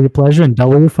double your pleasure and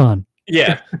double your fun.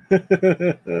 Yeah.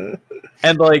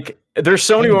 And like, there's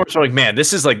so many moments where like, man,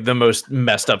 this is like the most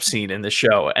messed up scene in the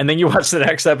show. And then you watch the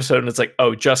next episode and it's like,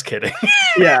 oh, just kidding.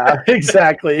 Yeah,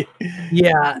 exactly.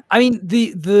 Yeah. I mean,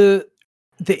 the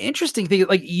interesting thing,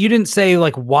 like, you didn't say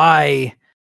like why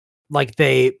like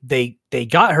they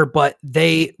got her, but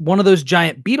one of those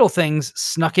giant beetle things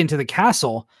snuck into the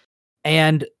castle,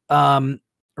 and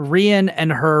Rian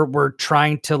and her were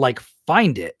trying to like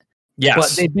find it. Yes.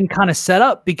 But they've been kind of set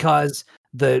up because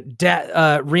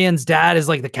Rian's dad is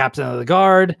like the captain of the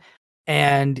guard,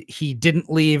 and he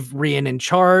didn't leave Rian in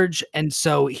charge, and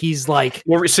so he's like,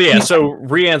 so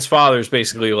Rian's father is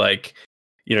basically like,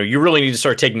 you know, you really need to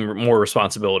start taking more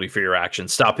responsibility for your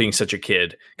actions. Stop being such a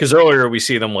kid. Because earlier we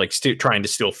see them like trying to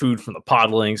steal food from the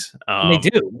podlings. And they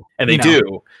do. And they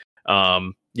do.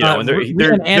 And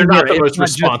they're not the most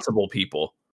responsible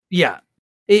people. Yeah.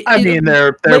 They're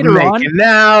making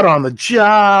out on the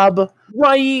job.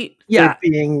 Right. Yeah.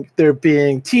 They're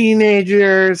being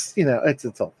teenagers. You know, it's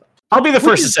all. I'll be the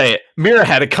first to say it. Mira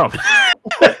had it coming.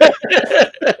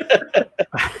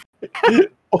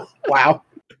 Wow.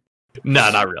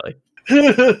 No, not really.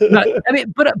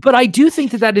 But I do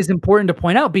think that is important to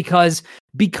point out because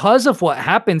of what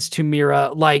happens to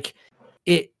Mira. Like,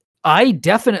 I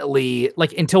definitely,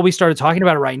 like, until we started talking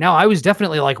about it right now, I was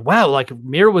definitely like, wow, like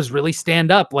Mira was really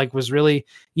stand up, like was really,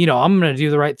 you know, I'm going to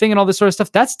do the right thing and all this sort of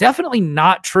stuff. That's definitely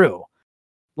not true.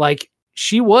 Like,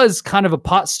 she was kind of a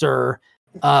pot stirrer,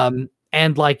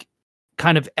 and like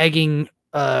kind of egging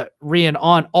Rian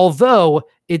on, although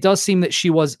it does seem that she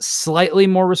was slightly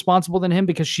more responsible than him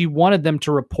because she wanted them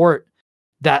to report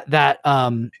that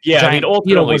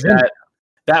ultimately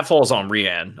that falls on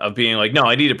Rian of being like, no,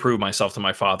 I need to prove myself to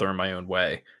my father in my own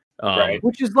way. Right.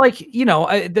 Which is like, you know,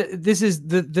 this is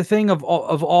the thing of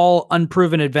all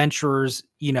unproven adventurers,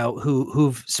 you know,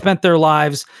 who've spent their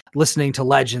lives listening to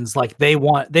legends. Like they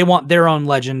want their own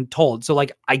legend told. So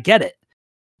like, I get it,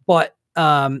 but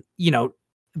you know,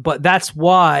 but that's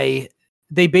why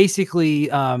they basically,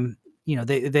 you know,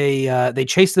 they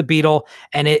chase the beetle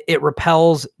and it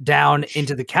repels down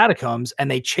into the catacombs,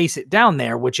 and they chase it down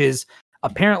there, which is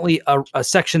apparently a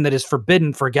section that is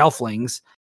forbidden for Gelflings,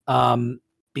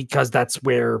 because that's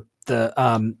where the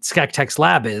Skektek's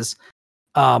lab is.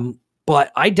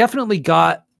 But I definitely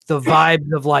got the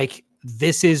vibe of like,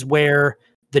 this is where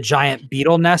the giant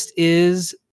beetle nest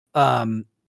is,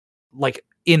 like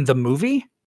in the movie.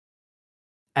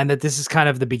 And that this is kind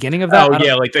of the beginning of that. Oh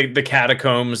yeah, like the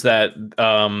catacombs that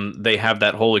they have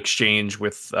that whole exchange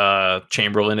with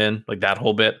Chamberlain in, like that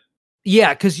whole bit.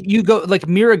 Yeah, because you go, like,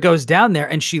 Mira goes down there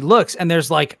and she looks, and there's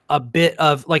like a bit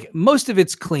of like, most of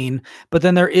it's clean, but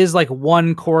then there is like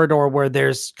one corridor where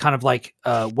there's kind of like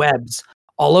webs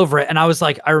all over it. And I was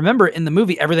like, I remember in the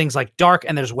movie everything's like dark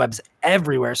and there's webs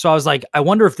everywhere. So I was like, I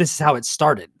wonder if this is how it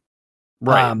started.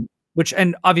 Right. Which,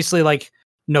 and obviously, like,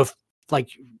 no, like,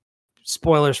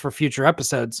 spoilers for future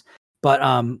episodes, but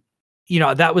you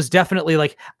know, that was definitely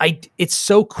like, it's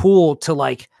so cool to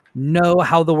like know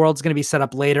how the world's going to be set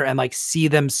up later and like see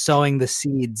them sowing the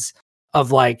seeds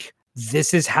of like,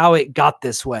 this is how it got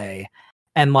this way.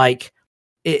 And like,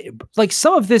 it, like,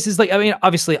 some of this is like, I mean,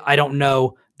 obviously I don't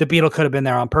know, the beetle could have been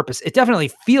there on purpose. It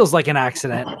definitely feels like an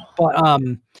accident,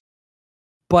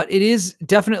 but it is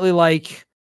definitely like,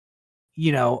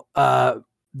 you know,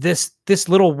 this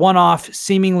little one-off,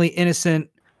 seemingly innocent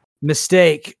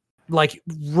mistake like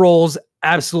rolls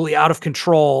absolutely out of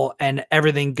control and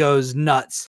everything goes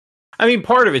nuts. I mean,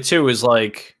 part of it too is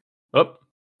like, oh,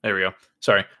 there we go.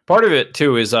 Sorry. Part of it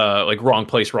too is like wrong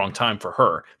place, wrong time for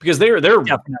her, because they're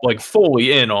definitely like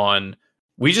fully in on,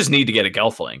 we just need to get a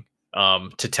Gelfling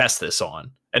to test this on,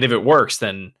 and if it works,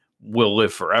 then we'll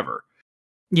live forever.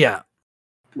 Yeah.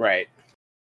 Right.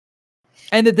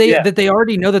 And that they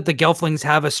already know that the Gelflings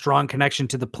have a strong connection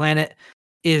to the planet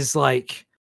is like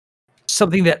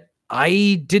something that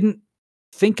I didn't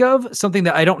think of, something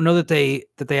that I don't know that they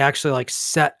actually like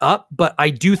set up, but I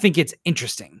do think it's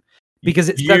interesting because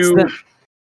it sets them.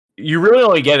 You really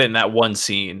only get it in that one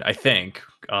scene, I think.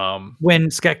 When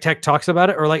Skektek talks about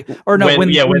it, or no, when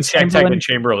Skektek and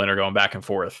Chamberlain are going back and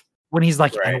forth. when he's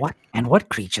like, Right. and what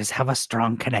creatures have a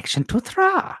strong connection to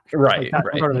Thra? Right, Like that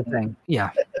right. sort of a thing. Yeah.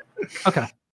 Okay.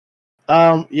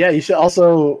 Yeah, you should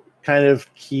also kind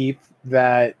of keep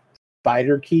that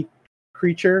spider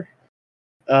creature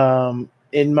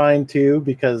in mind too,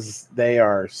 because they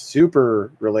are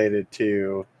super related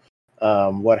to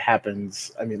what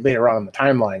happens. I mean, later on in the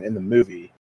timeline in the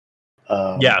movie.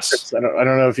 Yes. I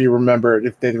don't know if you remember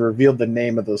if they revealed the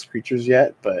name of those creatures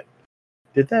yet, but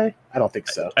did they? I don't think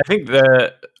so. I think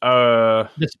the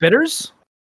Spitters?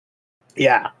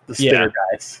 Yeah, the spitter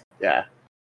guys. Yeah.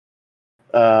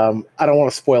 I don't want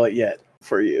to spoil it yet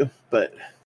for you, but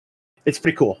it's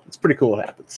pretty cool. It's pretty cool what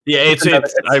happens. Yeah, it's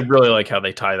I really like how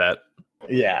they tie that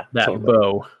totally.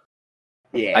 bow.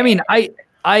 Yeah. I mean, I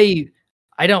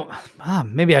don't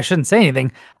maybe I shouldn't say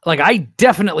anything. Like I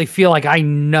definitely feel like I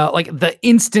know, like the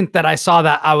instant that I saw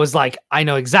that, I was like, I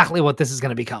know exactly what this is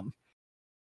gonna become.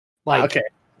 Like okay.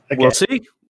 We'll see.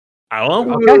 I don't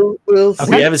know. Okay. We'll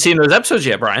see. We haven't seen those episodes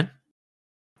yet, Brian.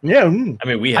 Yeah. I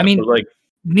mean, we have. I mean, but like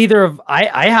neither of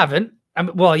I haven't.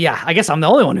 Well, yeah, I guess I'm the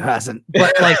only one who hasn't.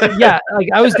 But like, yeah, like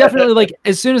I was definitely like,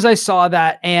 as soon as I saw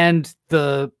that and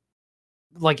the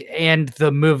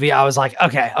movie, I was like,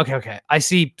 okay. I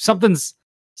see something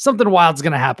wild's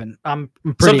gonna happen. I'm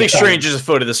pretty something excited. strange is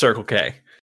afoot at the Circle K.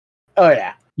 Oh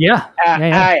yeah. Yeah.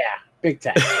 Yeah. Big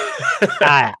time.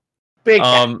 Big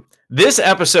time. This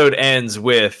episode ends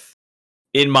with,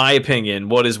 in my opinion,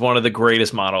 what is one of the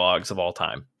greatest monologues of all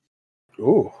time.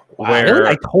 Ooh. Wow. Where- Really?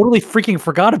 I totally freaking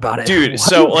forgot about it. Dude, What?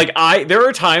 so like there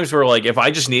are times where like if I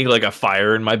just need like a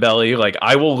fire in my belly, like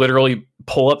I will literally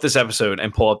pull up this episode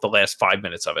and pull up the last 5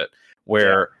 minutes of it,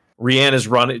 where Rian is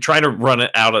trying to run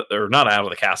it out of, or not out of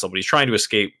the castle, but he's trying to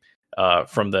escape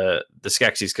from the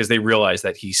Skeksis because they realize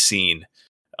that he's seen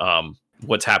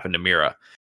what's happened to Mira,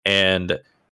 and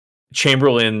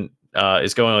Chamberlain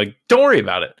is going like, "Don't worry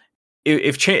about it.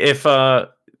 If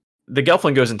the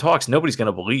Gelfling goes and talks, nobody's going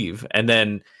to believe." And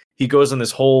then he goes on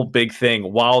this whole big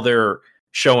thing while they're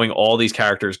showing all these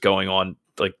characters going on,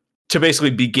 like to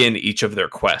basically begin each of their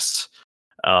quests.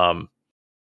 And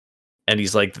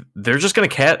he's like, they're just going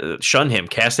to shun him,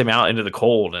 cast him out into the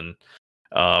cold. And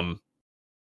I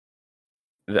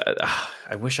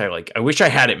wish I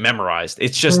had it memorized.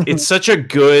 It's just, it's such a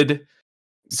good,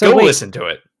 listen to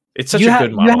it. It's such a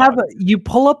good monologue. You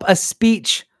pull up a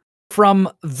speech from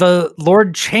the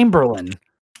Lord Chamberlain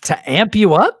to amp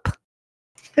you up?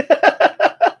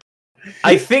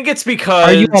 I think it's because,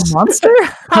 are you a monster?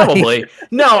 Probably.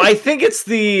 No, I think it's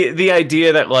the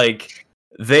idea that like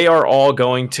they are all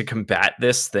going to combat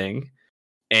this thing,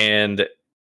 and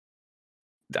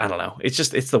I don't know.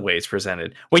 It's the way it's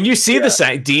presented. When you see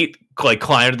the Deet like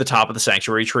climb to the top of the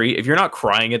sanctuary tree, if you're not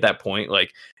crying at that point,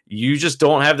 like you just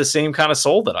don't have the same kind of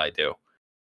soul that I do.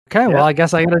 Okay, well, I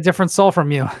guess I got a different soul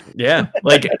from you. Yeah,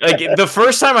 like the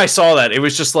first time I saw that, it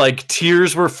was just like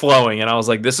tears were flowing, and I was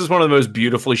like, "This is one of the most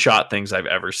beautifully shot things I've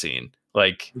ever seen."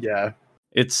 Like,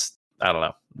 it's I don't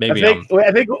know. Maybe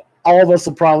I think all of us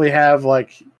will probably have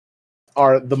like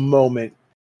the moment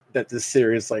that this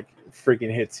series like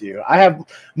freaking hits you. I have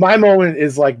my moment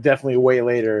is like definitely way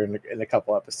later in a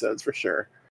couple episodes for sure.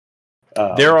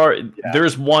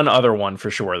 There's one other one for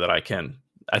sure that I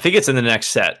think it's in the next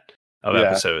set of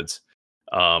episodes.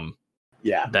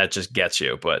 That just gets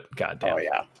you, but goddamn. Oh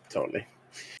yeah, totally.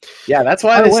 Yeah, that's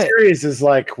why this series is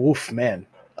like, woof, man.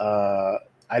 I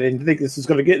didn't think this was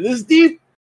going to get this deep,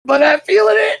 but I'm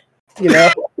feeling it. You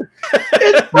know,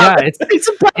 it's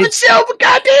a puppet show, but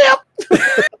goddamn.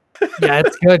 Yeah,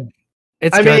 it's good.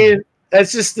 I mean,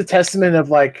 that's just the testament of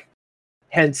like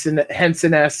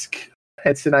Henson-esque,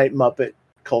 Hensonite Muppet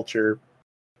culture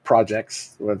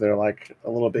projects where they're like a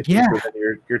little bit deeper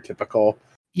than your typical.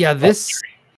 Yeah, this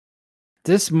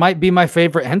might be my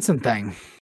favorite Henson thing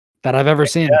that I've ever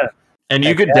seen. Yeah. And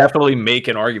you could definitely make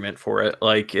an argument for it.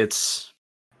 Like it's.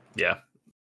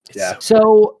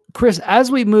 So, Chris,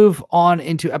 as we move on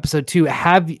into episode 2,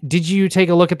 did you take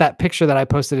a look at that picture that I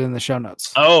posted in the show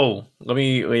notes? Oh,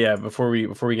 before we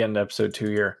get into episode 2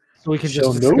 here, so we could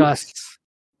just discuss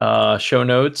show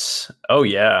notes. Oh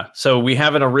yeah, so we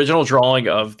have an original drawing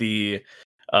of the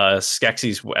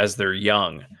Skeksis as they're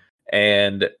young,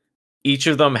 and each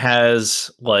of them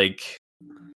has like,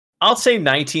 I'll say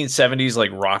 1970s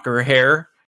like rocker hair.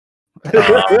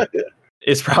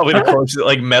 It's probably the closest,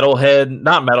 like metalhead,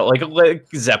 not metal, like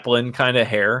Zeppelin kind of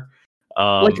hair.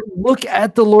 Like, look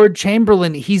at the Lord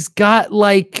Chamberlain. He's got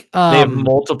like they have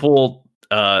multiple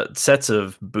sets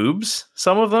of boobs.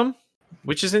 Some of them,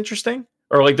 which is interesting,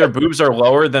 or like their boobs are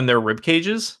lower than their rib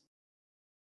cages.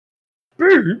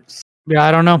 Boobs. Yeah,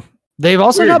 I don't know. They've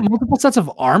also got multiple sets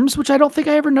of arms, which I don't think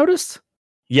I ever noticed.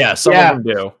 Yeah, some of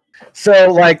them do.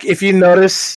 So, like, if you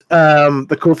notice,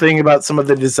 the cool thing about some of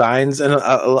the designs, and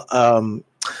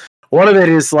one of it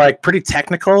is like pretty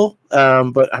technical,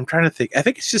 but I'm trying to think. I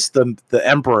think it's just the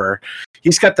Emperor.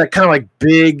 He's got that kind of like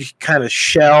big kind of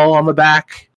shell on the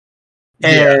back,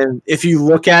 and if you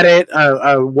look at it,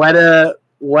 not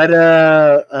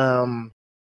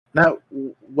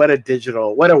Weta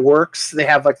Digital, Weta Works. They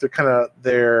have like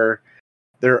their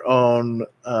own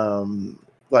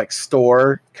like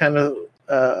store kind of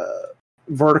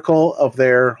vertical of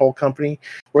their whole company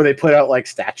where they put out like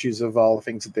statues of all the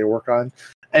things that they work on.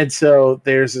 And so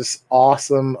there's this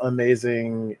awesome,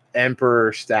 amazing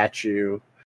Emperor statue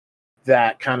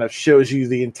that kind of shows you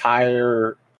the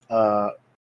entire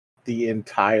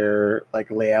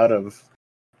like layout of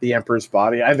the Emperor's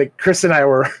body. I think Chris and I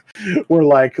were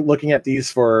like looking at these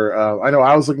for. I know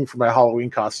I was looking for my Halloween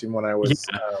costume when I was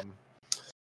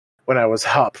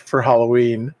up for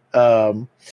Halloween.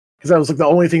 Because that was like the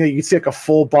only thing that you could see like a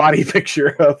full body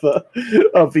picture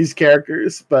of these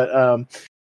characters. But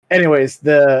anyways,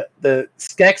 the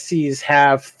Skeksis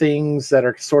have things that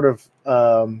are sort of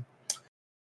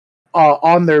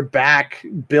on their back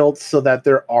built so that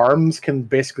their arms can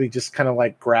basically just kind of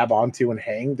like grab onto and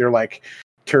hang. They're like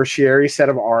tertiary set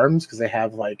of arms because they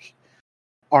have like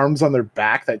arms on their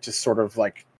back that just sort of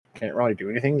like can't really do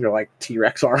anything. They're like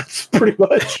T-Rex arms pretty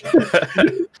much.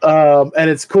 And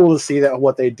it's cool to see that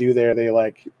what they do there.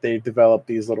 They develop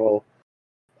these little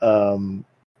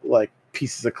like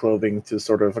pieces of clothing to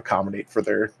sort of accommodate for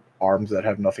their arms that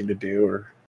have nothing to do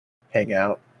or hang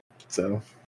out. So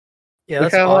yeah,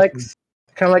 that's kind of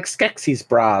awesome. like Skeksis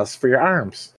bras for your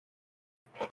arms.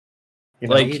 You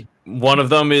know? Like one of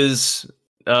them is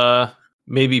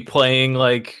maybe playing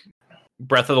like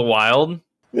Breath of the Wild.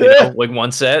 You know, like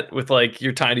one set with like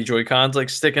your tiny Joy-Cons like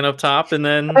sticking up top, and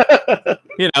then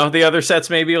the other set's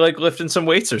maybe like lifting some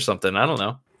weights or something. I don't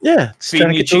know. Yeah,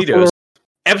 feeding you Cheetos.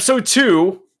 Episode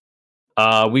 2,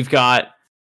 we've got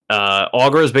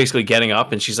Augur is basically getting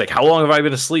up, and she's like, "How long have I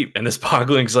been asleep?" And this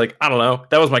Bogling's like, "I don't know.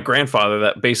 That was my grandfather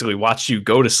that basically watched you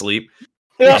go to sleep."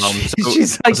 Yeah, so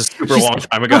she's that was a super long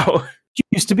time ago.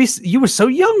 You were so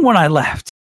young when I left.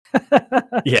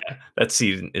 Yeah, that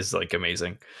scene is like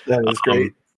amazing. That is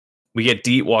great. We get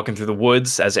Deet walking through the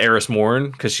woods as Eris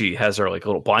Morn because she has her like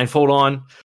little blindfold on.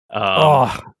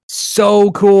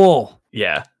 So cool.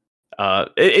 Yeah.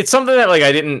 It's something that like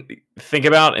I didn't think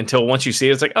about until once you see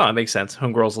it. It's like, oh, it makes sense.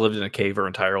 Homegirl's lived in a cave her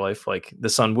entire life. Like the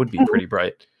sun would be pretty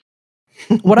bright.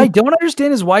 What I don't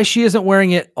understand is why she isn't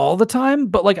wearing it all the time.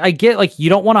 But like, I get like you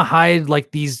don't want to hide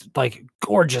like these like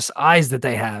gorgeous eyes that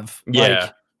they have.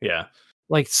 Yeah, yeah.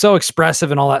 Like so expressive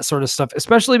and all that sort of stuff,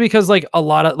 especially because like a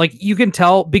lot of like you can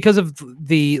tell because of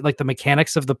the like the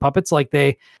mechanics of the puppets, like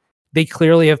they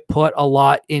clearly have put a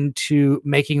lot into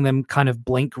making them kind of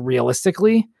blink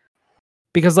realistically.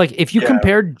 Because like if you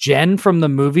compare Jen from the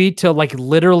movie to like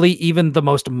literally even the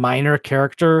most minor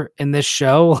character in this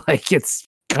show, like it's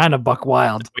kind of buck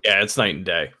wild. Yeah, it's night and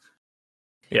day.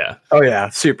 Yeah. Oh yeah,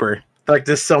 super. Like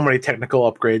there's so many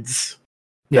technical upgrades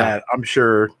that I'm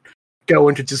sure go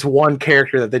into just one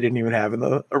character that they didn't even have in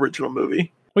the original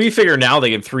movie. Well, you figure now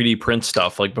they can 3D print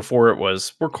stuff. Like before it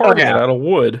was, we're carving it out of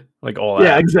wood. Like all that.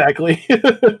 Yeah, exactly.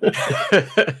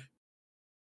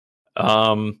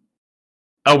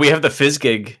 Oh, we have the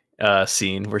Fizzgig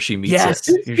scene where she meets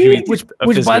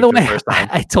which by the way,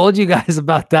 I told you guys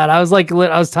about that. I was like,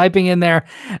 I was typing in there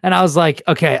and I was like,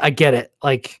 okay, I get it.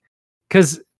 Like,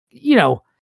 cause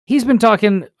he's been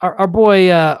talking, our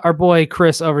boy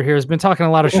Chris over here has been talking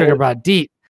a lot of sugar about Deet.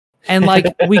 And like,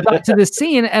 we got to this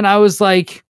scene and I was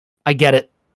like, I get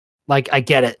it. Like, I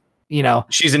get it.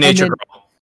 She's a nature girl.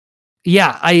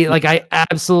 Yeah. I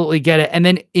absolutely get it. And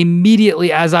then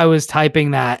immediately as I was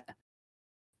typing that,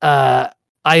 I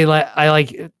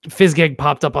Fizzgig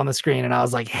popped up on the screen and I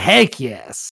was like, heck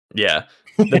yes. Yeah.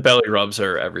 The belly rubs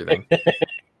are everything.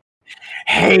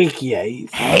 Heck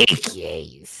yes. Heck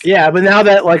yes. Yeah, but now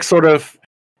that like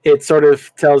it sort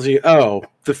of tells you, oh,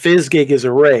 the Fizzgig is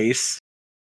a race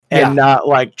and not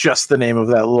like just the name of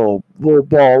that little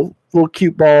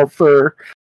cute ball of fur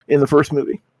in the first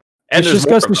movie. And it just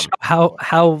goes to show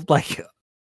how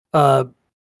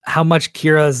much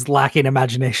Kira's lacking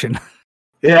imagination.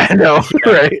 Yeah, I know,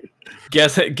 right?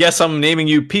 Guess I'm naming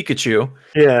you Pikachu.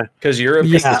 Yeah, because you're a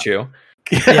Pikachu.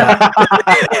 Yeah,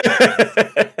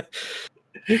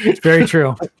 it's very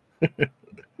true.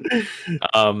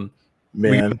 Man,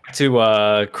 we go back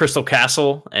to Crystal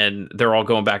Castle, and they're all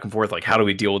going back and forth. Like, how do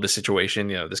we deal with this situation?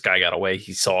 This guy got away.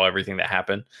 He saw everything that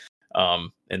happened.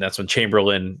 And that's when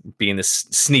Chamberlain, being this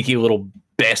sneaky little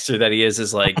bastard that he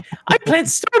is like, I plant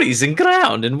stories in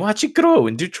ground and watch it grow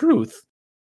into truth.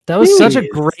 That was such a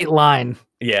great line.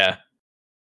 Yeah.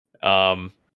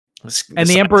 And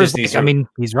the Emperor's like, I mean,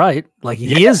 he's right. Like,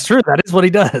 he is true. That is what he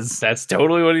does. That's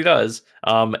totally what he does.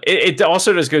 It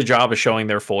also does a good job of showing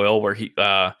their foil where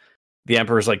the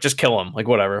Emperor's like, just kill him. Like,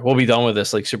 whatever. We'll be done with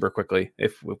this like super quickly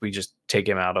if we just take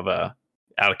him out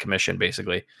of commission,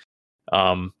 basically.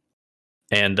 And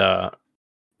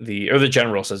the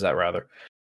general says that rather.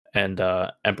 And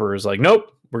Emperor's like,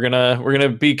 nope, we're gonna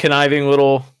be conniving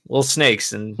little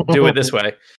snakes and do it this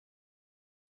way.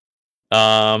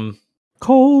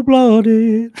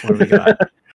 Cold-blooded. What do we got?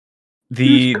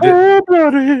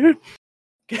 Cold-blooded.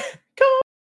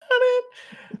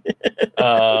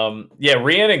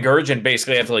 Rian and Gurjin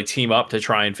basically have to like team up to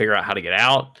try and figure out how to get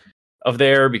out of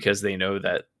there because they know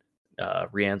that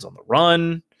Rian's on the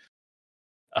run.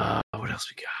 What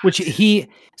else we got? Which he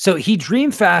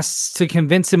dream fasts to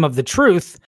convince him of the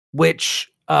truth, which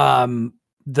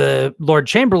the Lord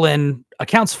Chamberlain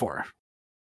accounts for.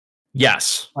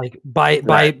 Yes, like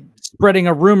by spreading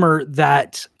a rumor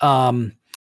that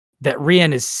that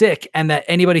Rian is sick and that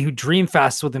anybody who dream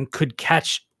fasts with him could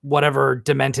catch whatever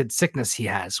demented sickness he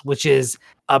has, which is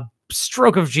a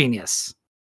stroke of genius.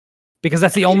 Because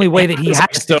that's the only way that he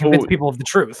has to convince people of the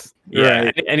truth. Yeah,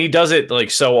 right. And he does it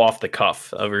like so off the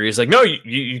cuff. Where he's like, "No,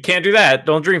 you can't do that.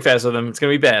 Don't dream fast with him. It's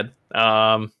gonna be bad."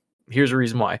 Here's a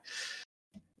reason why.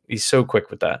 He's so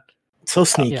quick with that. So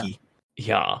sneaky.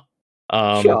 Yeah.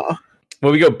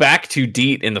 When we go back to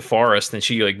Deet in the forest, and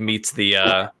she like meets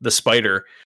the spider.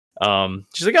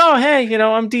 She's like, "Oh, hey,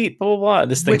 I'm Deet." Blah blah blah.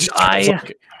 This thing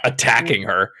like attacking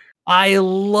her. I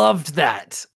loved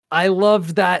that. I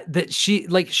loved that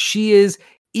she is,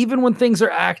 even when things are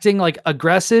acting like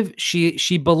aggressive,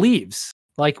 she believes,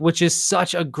 like, which is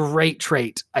such a great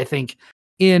trait, I think,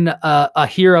 in a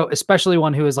hero, especially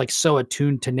one who is like so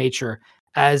attuned to nature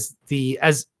as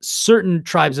certain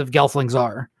tribes of Gelflings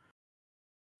are.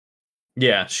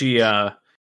 Yeah, she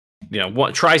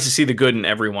tries to see the good in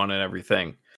everyone and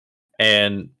everything.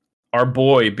 And our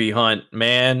boy B Hunt,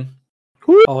 man.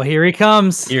 Oh, here he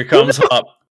comes. Here comes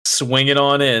up. Swinging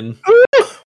on in.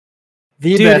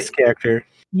 The best character.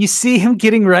 You see him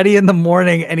getting ready in the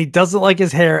morning and he doesn't like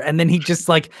his hair, and then he just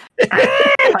like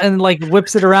and like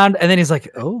whips it around, and then he's like,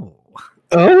 oh,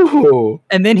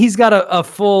 and then he's got a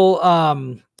full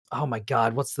oh my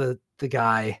god, what's the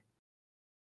guy?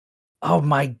 Oh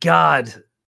my god,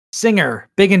 singer,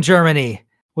 big in Germany,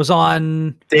 was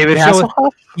on David Hasselhoff.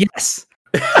 Yes.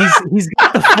 He's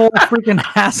got the full freaking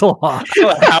Hasselhoff.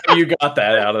 How you got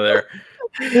that out of there?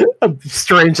 I'm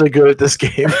strangely good at this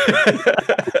game.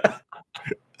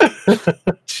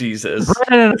 Jesus.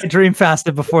 Brandon and I dream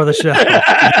fasted before the show.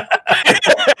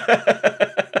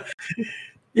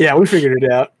 Yeah, we figured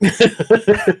it out.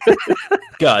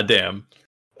 God damn.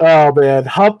 Oh man,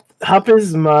 Hup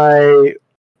is I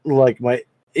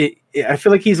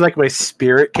feel like he's like my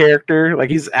spirit character. Like,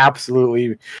 he's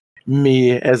absolutely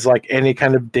me as like any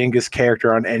kind of dingus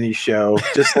character on any show.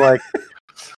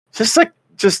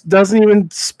 Just doesn't even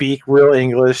speak real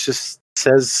English, just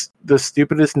says the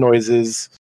stupidest noises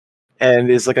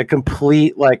and is like a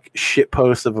complete like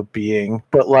shitpost of a being,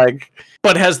 but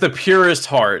has the purest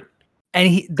heart.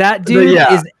 And that dude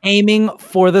is aiming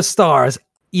for the stars.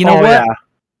 You know what? Yeah.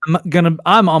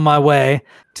 I'm on my way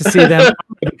to see them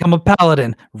become a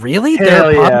paladin. Really?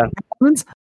 Hell yeah. Paladins?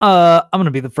 I'm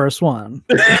gonna be the first one.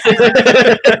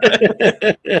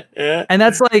 And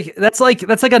that's like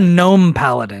a gnome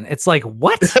paladin. It's like,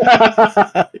 what?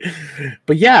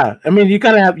 But yeah, I mean, you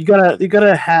gotta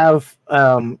have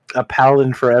a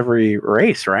paladin for every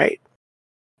race, right?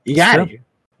 You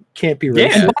can't be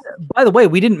racist. Yeah. By the way,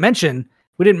 we didn't mention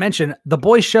the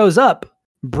boy shows up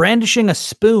brandishing a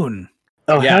spoon.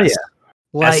 Oh, yes. Hell yeah.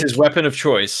 That's his weapon of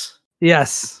choice.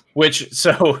 Yes.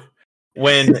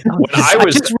 When I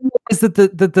just realized that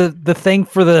the thing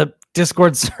for the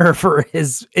Discord server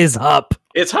is Hup.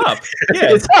 It's Hup.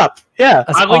 Yeah, it's Hup. Yeah,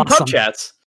 Podling Pub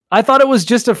Chats. I thought it was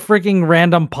just a freaking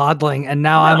random podling, and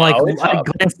now I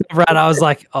glanced over at it, I was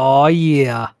like, oh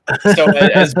yeah. So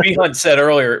as B Hunt said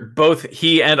earlier, both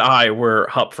he and I were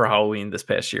Hup for Halloween this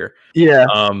past year. Yeah,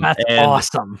 that's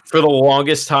awesome. For the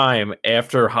longest time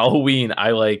after Halloween, I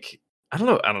don't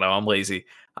know, I'm lazy.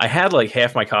 I had like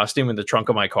half my costume in the trunk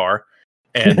of my car.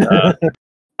 And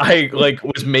I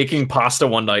was making pasta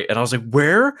one night, and I was like,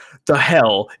 "Where the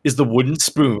hell is the wooden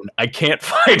spoon? I can't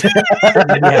find it."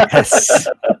 Yes.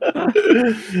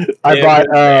 I bought.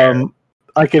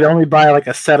 I could only buy like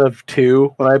a set of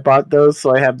 2 when I bought those,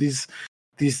 so I have these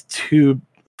 2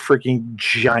 freaking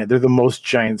giant. They're the most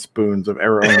giant spoons I've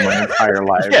ever owned in my entire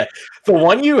life. Yeah, the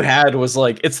one you had was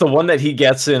it's the one that he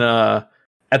gets in at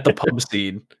the pub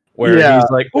seed. where he's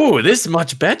like, "Ooh, this is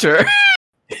much better."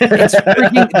 It's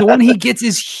freaking, the one he gets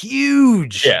is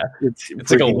huge. Yeah,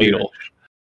 it's like a ladle.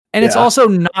 And it's also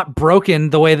not broken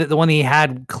the way that the one he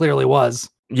had clearly was.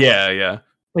 Yeah.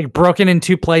 Like broken in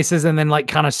two places and then like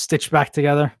kind of stitched back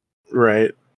together.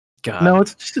 Right. God. No,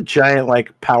 it's just a giant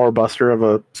like power buster of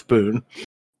a spoon.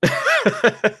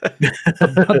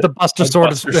 The Buster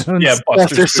Sword of spoons. Yeah,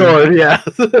 Buster Sword, yeah.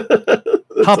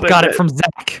 Hup got it from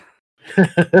Zach.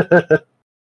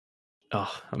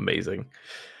 Oh, amazing.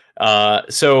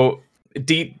 So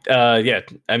Deet, I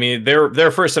mean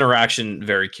their first interaction,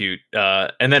 very cute.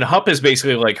 And then Hup is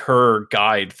basically like her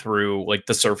guide through like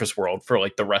the surface world for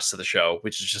like the rest of the show,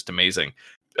 which is just amazing.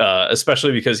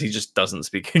 Especially because he just doesn't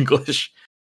speak English.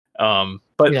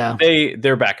 But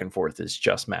their back and forth is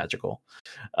just magical.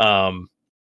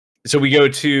 So we go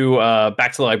to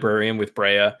back to the librarian with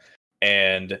Brea,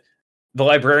 and the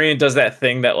librarian does that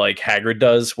thing that like Hagrid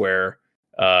does, where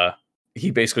he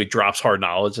basically drops hard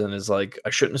knowledge and is like, "I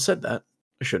shouldn't have said that.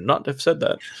 I should not have said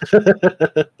that."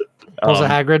 Pulls a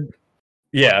Hagrid.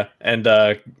 Yeah, and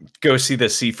go see the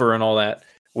Seifer and all that.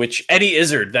 Which Eddie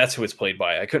Izzard, that's who it's played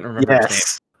by. I couldn't remember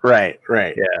his name.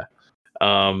 Right.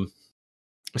 Yeah.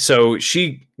 So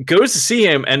she goes to see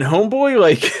him, and Homeboy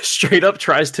like straight up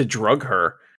tries to drug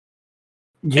her.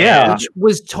 Yeah, which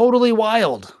was totally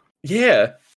wild.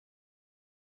 Yeah.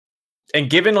 And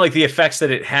given like the effects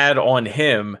that it had on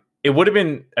him, it would have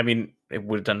been, I mean, it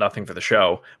would have done nothing for the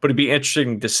show, but it'd be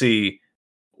interesting to see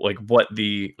like what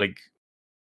the like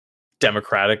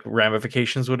democratic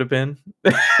ramifications would have been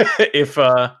if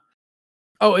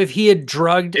he had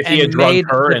drugged made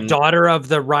her the daughter of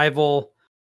the rival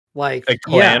like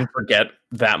clan forget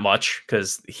that much,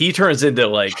 because he turns into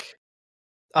like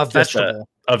a vegetable.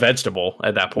 A vegetable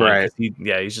at that point. Right.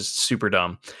 He's just super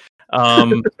dumb.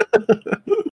 Real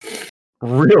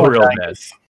bad.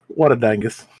 What a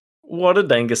dangus. What a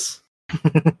dangus.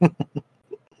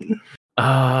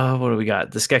 What do we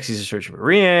got? The Skeksis are searching for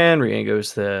Rian. Rian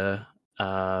goes to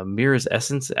Mira's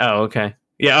essence. Oh, okay.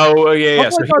 Yeah. Oh, yeah.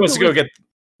 So he wants to go get.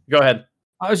 Go ahead.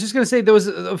 I was just gonna say there was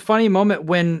a funny moment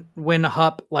when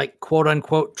Hup like quote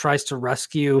unquote tries to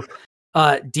rescue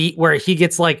Deet, where he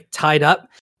gets like tied up,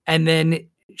 and then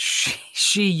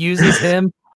she uses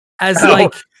him as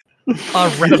like a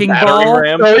wrecking ball.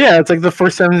 Ram. Oh yeah, it's like the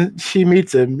first time she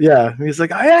meets him. Yeah, he's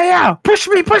like, "Oh yeah, push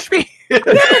me."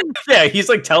 Yeah, he's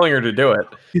like telling her to do it.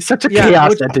 He's such a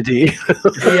chaos entity.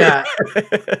 Yeah,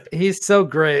 he's so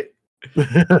great.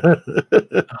 Oh,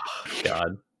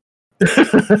 God.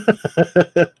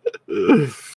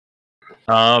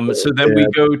 So then we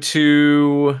go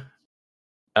to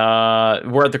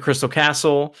we're at the Crystal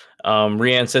Castle.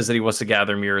 Rian says that he wants to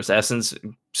gather Mira's essence,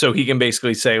 so he can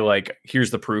basically say like, here's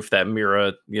the proof that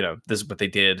Mira, this is what they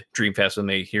did, Dreamfast with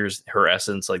me, here's her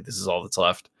essence, like this is all that's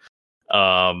left.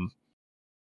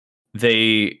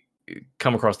 They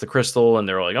come across the crystal and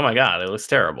they're like, oh my God, it looks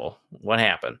terrible, what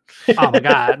happened? Oh my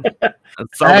God.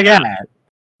 Oh God.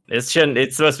 It's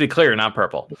supposed to be clear, not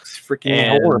purple. It's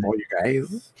freaking horrible, you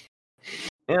guys.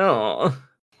 Yeah.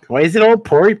 Why is it all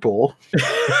purple?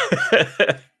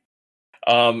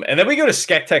 And then we go to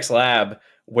Skektek's lab,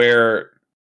 where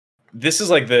this is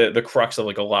like the crux of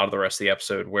like a lot of the rest of the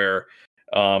episode, where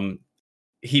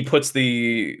he puts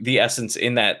the essence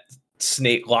in that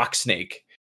lock snake,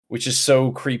 which is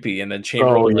so creepy, and then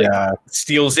Chamberlain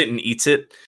steals it and eats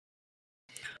it.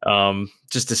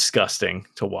 Just disgusting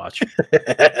to watch.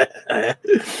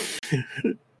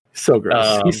 So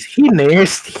gross. He's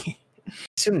nasty.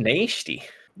 So nasty.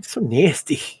 So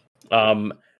nasty.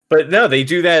 But no, they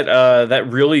do that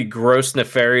really gross,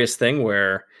 nefarious thing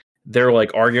where they're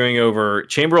like arguing over.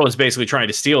 Chamberlain's basically trying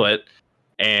to steal it,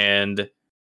 and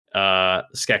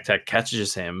Skektek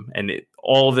catches him, and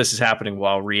all of this is happening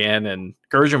while Rian and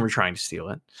Gurjin were trying to steal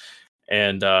it,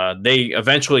 and they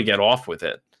eventually get off with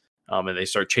it, and they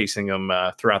start chasing them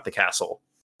throughout the castle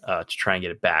to try and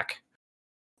get it back.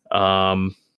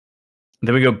 Then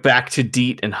we go back to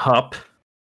Deet and Hup.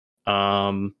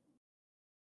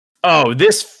 Oh,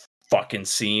 this fucking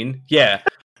scene. Yeah.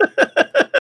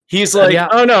 He's like,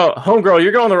 oh no, homegirl,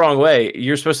 you're going the wrong way.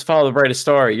 You're supposed to follow the brightest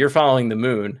star. You're following the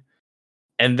moon.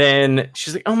 And then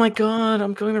she's like, oh my God,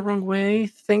 I'm going the wrong way.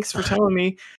 Thanks for telling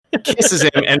me. Kisses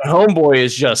him, and homeboy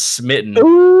is just smitten.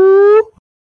 Ooh.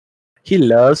 He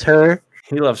loves her.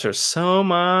 He loves her so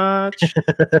much.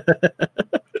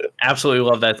 Absolutely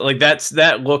love that. Like that's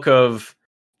that look of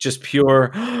just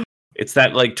pure. It's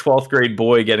that like 12th grade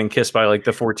boy getting kissed by like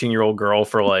the 14-year-old girl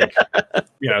for like,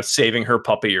 saving her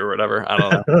puppy or whatever. I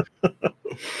don't know.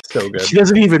 So good. She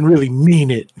doesn't even really mean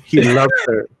it. He loves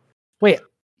her. Wait,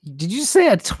 did you say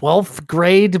a 12th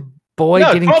grade boy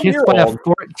getting kissed by a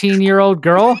 14-year-old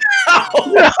girl?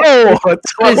 No,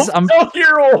 Guys, I'm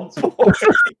 12-year-old boy.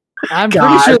 I'm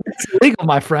pretty sure that's illegal,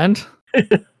 my friend.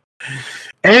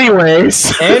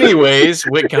 Anyways,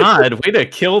 Way to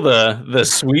kill the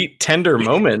sweet, tender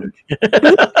moment. You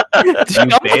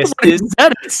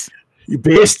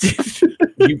bastard.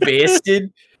 You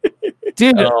bastard.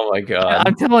 Dude, oh my god.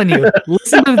 I'm telling you,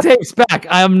 listen to the tapes back.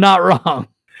 I am not wrong.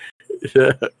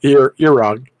 You're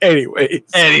wrong.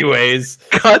 Anyways,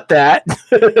 cut that.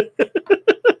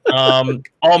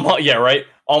 Almagra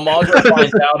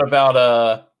finds out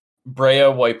about Brea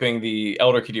wiping the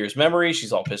Elder Kadir's memory.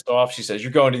 She's all pissed off. She says,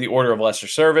 "You're going to the Order of Lesser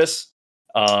Service."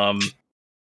 And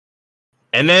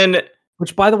then,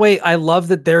 which, by the way, I love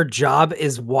that their job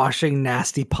is washing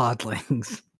nasty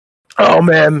podlings. Oh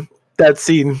man, that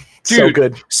scene, dude, so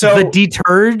good. So the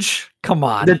deterge, come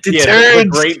on, the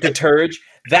great deterge.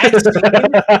 That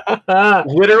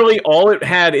scene, literally all it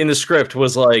had in the script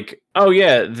was like, oh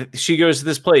yeah, she goes to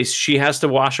this place, she has to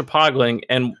wash a podling,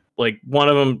 and like one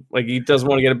of them, like he doesn't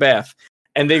want to get a bath,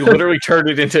 and they literally turned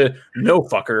it into, no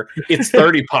fucker, it's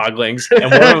 30 podlings, and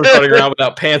one of them is running around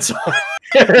without pants on.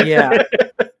 Yeah.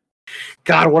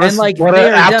 God, what an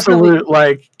absolute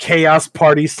like chaos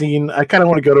party scene. I kind of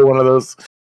want to go to one of those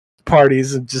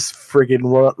parties and just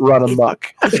friggin' run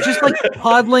amok. It's just like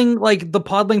the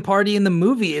podling party in the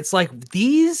movie. It's like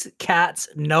these cats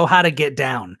know how to get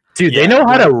down. Dude, they know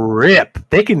how to rip.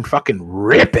 They can fucking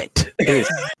rip it.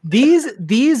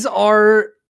 These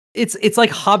are it's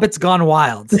like Hobbits gone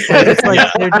wild. It's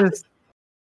like they're just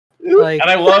like, and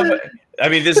I love, I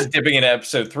mean, this is dipping into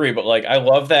episode 3, but like I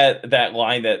love that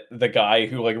line that the guy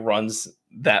who like runs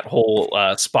that whole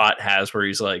spot has, where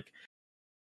he's like,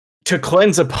 to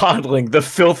cleanse a podling, the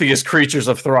filthiest creatures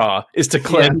of Thra is to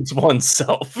cleanse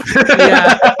oneself.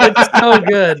 Yeah, it's so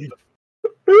good.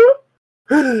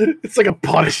 It's like a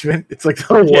punishment. It's like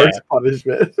the worst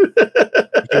punishment.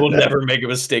 You will never make a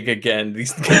mistake again.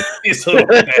 These little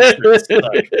bastards.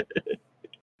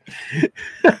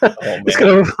 It's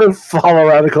gonna fall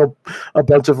around a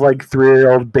bunch of like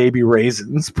 3-year-old baby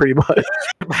raisins, pretty much.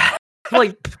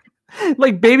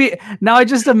 like baby. Now I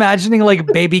just imagining like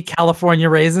baby California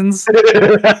raisins.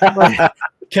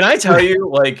 Can I tell you,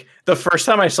 like, the first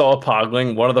time I saw a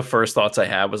podling, one of the first thoughts I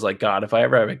had was like, God, if I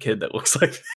ever have a kid that looks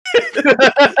like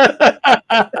that,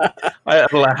 I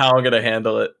don't know how I'm gonna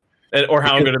handle it, or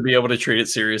how I'm gonna be able to treat it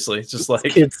seriously. It's just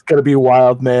like, it's gonna be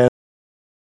wild, man.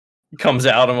 Comes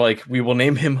out, I'm like, we will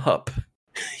name him Hup.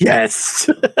 Yes.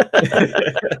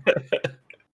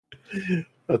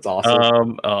 That's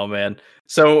awesome. Oh man.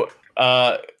 So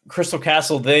Crystal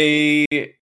Castle, they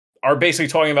are basically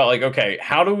talking about like, okay,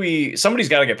 somebody's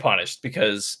got to get punished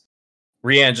because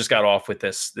Rian just got off with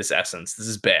this essence. This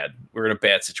is bad. We're in a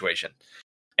bad situation.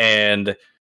 And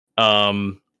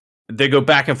they go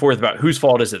back and forth about whose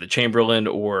fault is it, the Chamberlain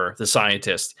or the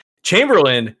scientist.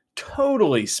 Chamberlain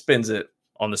totally spins it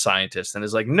on the scientist and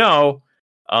is like, no,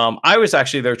 I was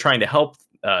actually there trying to help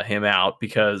him out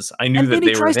because I knew that they were there. And then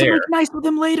he tries to make nice with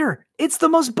him later. It's the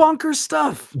most bonkers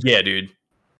stuff. Yeah, dude.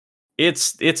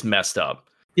 It's messed up.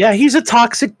 Yeah, he's a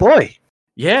toxic boy.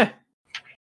 Yeah.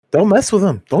 Don't mess with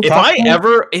him. Don't. If I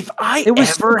ever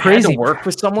had to work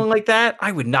with someone like that,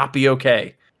 I would not be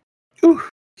okay. Ooh,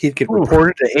 he'd get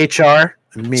reported to HR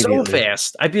immediately. So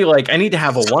fast. I'd be like, I need to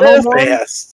have a one-on-one.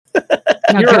 Fast.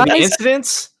 Here are the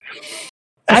incidents.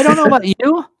 I don't know about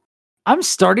you. I'm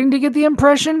starting to get the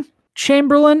impression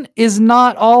Chamberlain is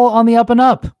not all on the up and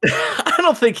up. I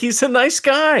don't think he's a nice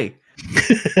guy.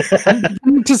 I'm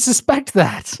beginning to suspect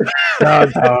that.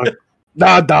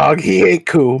 Nah, dog. He ain't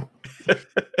cool.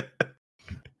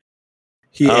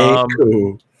 He ain't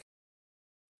cool.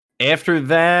 After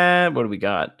that, what do we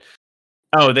got?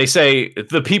 Oh, they say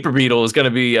the Peeper Beetle is going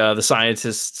to be the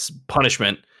scientist's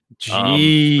punishment.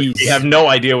 Jeez. We have no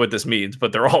idea what this means,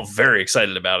 but they're all very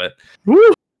excited about it.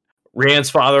 Woo! Rian's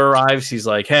father arrives. He's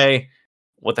like, hey,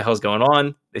 what the hell's going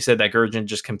on? They said that Gurjin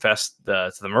just confessed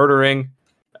to the murdering.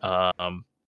 What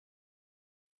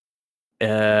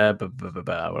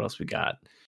else we got?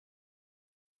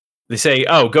 They say,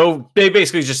 they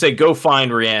basically just say, go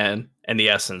find Rian and the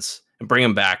essence and bring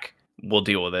him back. We'll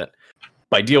deal with it.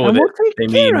 By deal with it,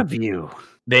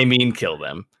 they mean kill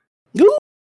them.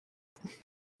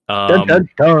 Dun, dun,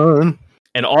 dun.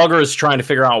 And Augur is trying to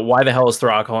figure out why the hell is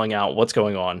Thra calling out? What's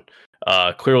going on?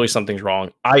 Clearly something's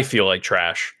wrong. I feel like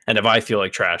trash. And if I feel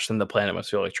like trash, then the planet must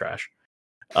feel like trash.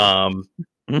 And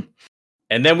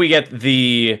then we get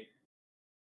the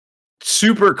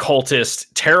super cultist,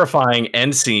 terrifying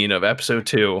end scene of episode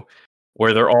 2,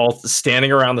 where they're all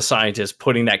standing around the scientist,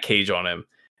 putting that cage on him.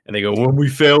 And they go, when we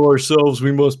fail ourselves,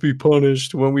 we must be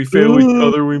punished. When we fail each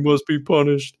other, we must be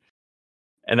punished.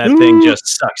 And that thing just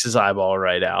sucks his eyeball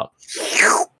right out.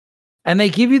 And they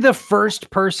give you the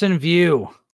first-person view.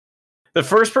 The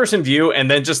first-person view,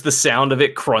 and then just the sound of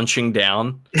it crunching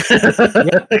down.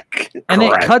 And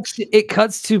it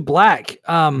cuts to black.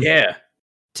 Yeah.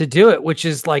 To do it, which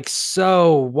is like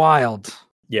so wild.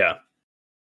 Yeah.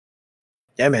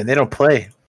 Yeah, man, they don't play.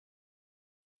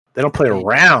 They don't play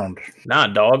around. Nah,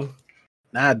 dog.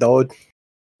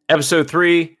 Episode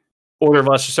 3, Order of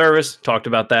Lesser Service. Talked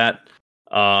about that.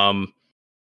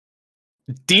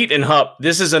 Deet and Hup.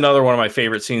 This is another one of my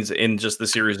favorite scenes in just the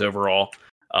series overall.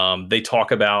 They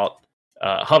talk about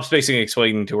Hup's basically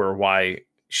explaining to her why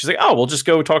she's like, oh, we'll just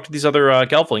go talk to these other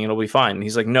Gelfling and it'll be fine. And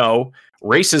he's like, no,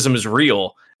 racism is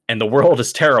real and the world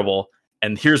is terrible.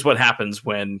 And here's what happens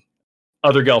when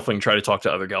other Gelfling try to talk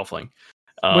to other Gelfling.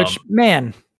 Which,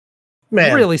 man,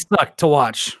 really sucked to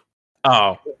watch.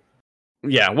 Oh,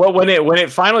 yeah. Well, when it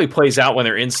finally plays out, when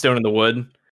they're in Stone in the Wood,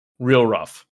 real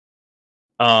rough.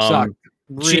 Really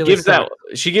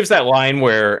she gives that line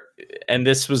where, and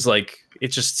this was like, it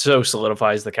just so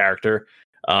solidifies the character.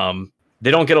 They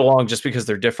don't get along just because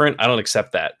they're different. I don't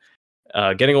accept that.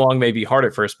 Getting along may be hard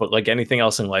at first, but like anything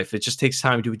else in life, it just takes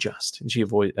time to adjust. And she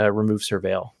removes her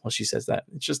veil while she says that.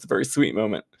 It's just a very sweet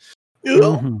moment.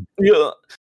 Yeah.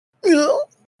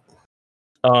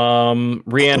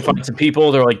 Rianne finds some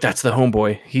people. They're like, that's the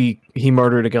homeboy. He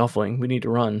murdered a Gelfling. We need to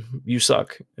run. You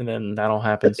suck. And then that all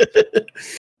happens.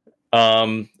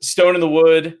 Stone in the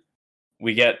Wood.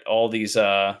 We get all these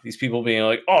people being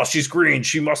like, oh, she's green.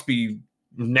 She must be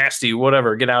nasty.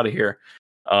 Whatever. Get out of here.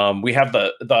 We have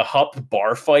the Hup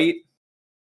bar fight,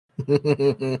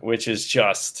 which is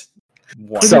just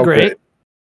so great.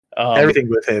 Everything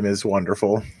with him is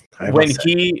wonderful. When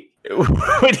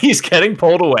he's getting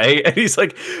pulled away and he's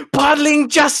like, bottling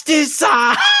justice.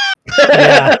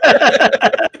 Yeah.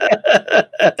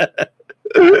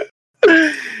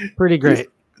 Pretty great.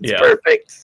 It's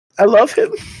perfect. I love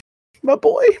him. My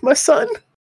boy, my son.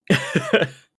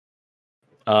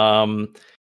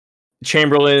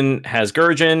 Chamberlain has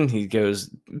Gurjin. He goes,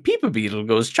 Peepa Beetle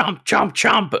goes, chomp, chomp,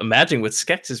 chomp. Imagine what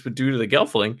Skeksis would do to the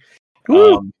Gelfling.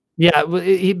 Yeah,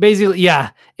 he basically,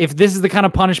 if this is the kind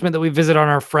of punishment that we visit on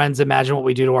our friends, imagine what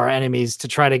we do to our enemies to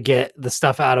try to get the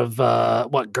stuff out of,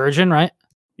 Gurjin, right?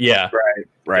 Yeah.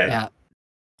 Right.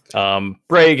 Yeah.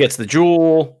 Bray gets the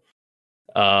jewel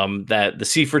that the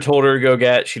Seifer told her to go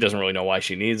get. She doesn't really know why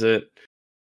she needs it.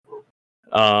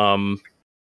 The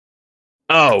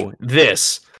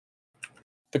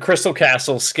Crystal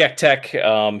Castle,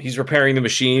 Skektek, he's repairing the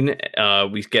machine.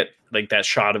 We get like that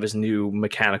shot of his new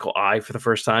mechanical eye for the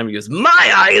first time. He goes,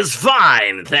 my eye is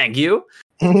fine, thank you.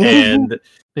 And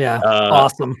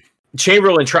awesome.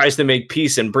 Chamberlain tries to make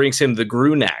peace and brings him the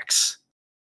Grunax.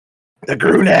 The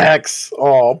Grunax.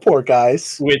 Oh, poor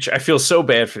guys. Which I feel so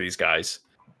bad for these guys.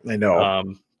 I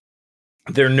know.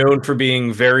 They're known for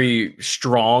being very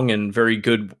strong and very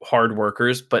good hard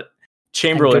workers, but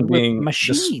Chamberlain being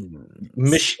machines.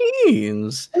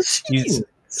 He's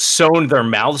sewn their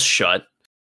mouths shut.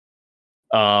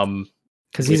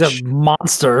 Because he's a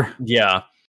monster. Yeah.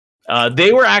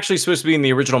 They were actually supposed to be in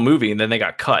the original movie, and then they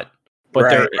got cut.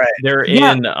 But they're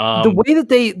in the way that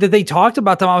they talked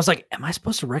about them. I was like, am I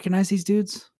supposed to recognize these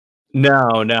dudes?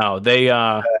 No. They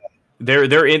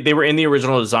were in the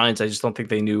original designs. I just don't think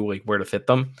they knew like where to fit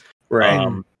them.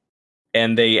 Right.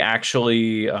 And they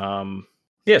actually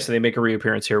so they make a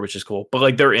reappearance here, which is cool. But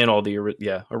like they're in all the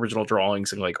original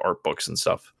drawings and like art books and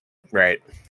stuff. Right.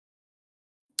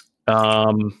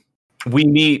 We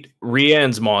meet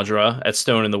Rianne's Maudra at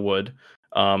Stone in the Wood.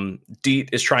 Deet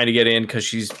is trying to get in because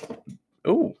she's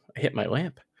I hit my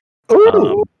lamp.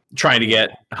 Trying to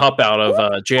get Hup out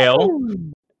of jail.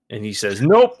 And he says,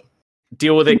 nope,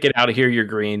 deal with it, get out of here, you're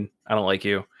green. I don't like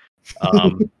you.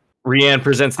 Rianne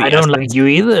presents the I don't like you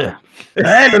either.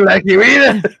 I don't like you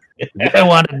either. I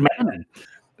wanted man.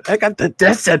 I got the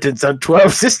death sentence on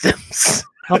 12 systems.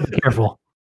 Oh, be careful.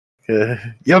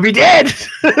 You'll be dead.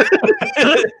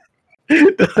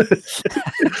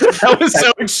 That was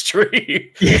so extreme.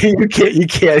 You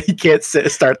can't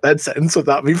start that sentence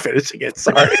without me finishing it.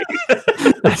 Sorry.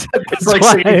 It's like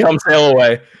Satan come sail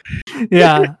away.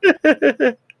 Yeah.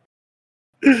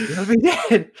 You'll be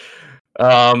dead.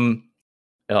 Oh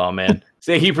man.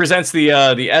 So he presents the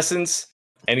essence,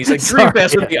 and he's like, "Drink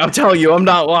this with me." I'm telling you, I'm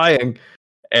not lying.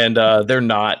 And they're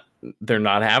not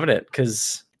having it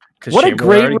because what a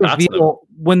great reveal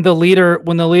when the leader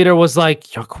was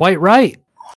like, "You're quite right.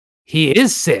 he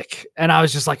is sick. And I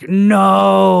was just like,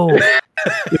 no.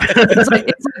 it's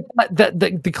like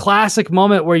the classic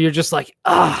moment where you're just like,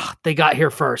 they got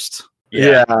here first.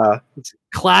 Yeah. It's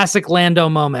a classic Lando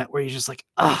moment where you're just like,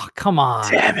 come on.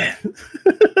 Damn it.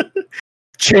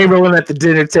 Chamberlain at the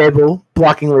dinner table,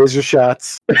 blocking laser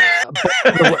shots.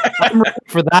 I'm ready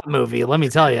for that movie, let me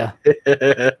tell you.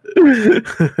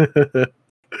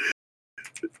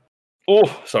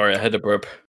 Oh, sorry, I had to burp.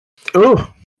 Ooh.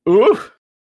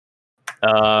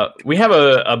 We have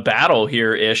a battle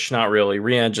here-ish, not really.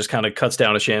 Rian just kind of cuts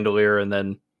down a chandelier and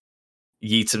then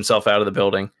yeets himself out of the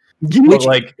building. Which,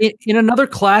 like, in another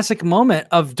classic moment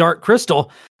of Dark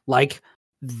Crystal, like,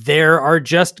 there are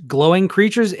just glowing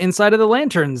creatures inside of the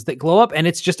lanterns that glow up, and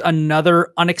it's just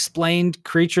another unexplained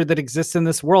creature that exists in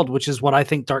this world, which is what I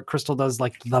think Dark Crystal does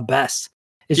like the best.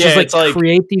 It's just like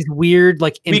create these weird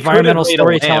like environmental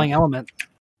storytelling elements.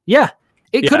 Yeah.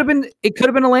 It could have been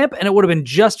a lamp and it would have been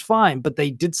just fine, but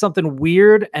they did something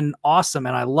weird and awesome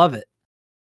and I love it.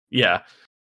 Yeah.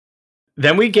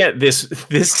 Then we get this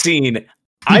scene.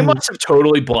 I must have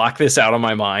totally blocked this out of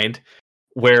my mind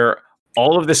where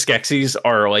all of the Skeksis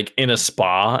are like in a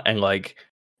spa and like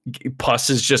pus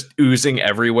is just oozing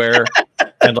everywhere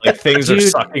and like things are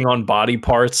sucking on body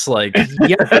parts like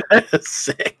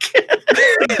sick.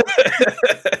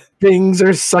 Things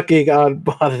are sucking on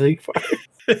body parts.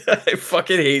 I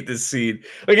fucking hate this scene.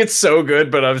 Like it's so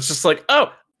good, but I was just like,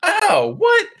 oh,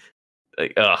 what?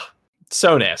 Like,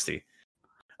 so nasty.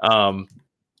 An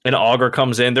augur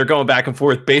comes in. They're going back and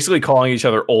forth, basically calling each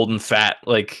other old and fat,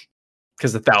 like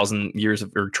because 1,000 years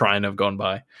of trying to have gone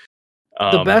by.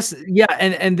 The best,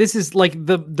 and this is like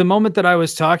the moment that I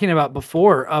was talking about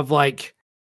before of like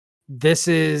this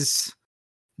is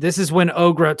when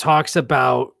Ogra talks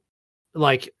about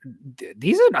like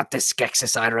these are not the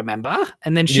Skeksis I remember,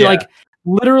 and then she like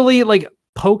literally like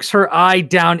pokes her eye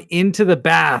down into the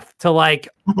bath to like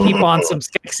peep on some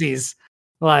Skeksis.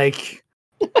 Like,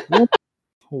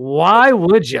 why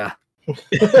would you?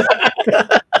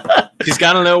 She's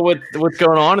got to know what's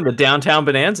going on in the downtown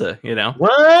Bonanza, you know?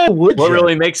 Why would what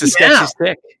really makes a Skeksis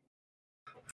stick?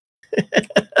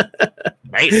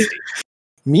 Nasty.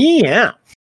 Yeah.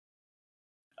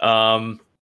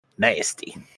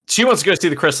 Nasty. She wants to go see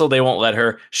the crystal. They won't let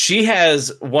her. She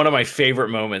has one of my favorite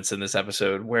moments in this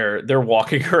episode where they're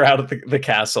walking her out of the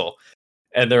castle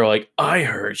and they're like, I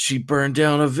heard she burned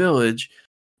down a village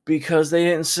because they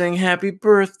didn't sing happy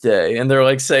birthday. And they're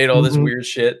like saying all this weird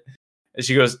shit. And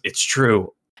she goes, it's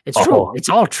true. It's true. It's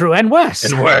all true and worse.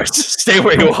 And worse. Stay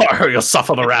where you are or you'll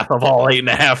suffer the wrath of all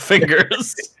 8.5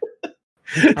 fingers.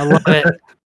 I love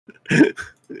it.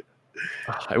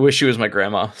 I wish she was my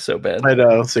grandma so bad. I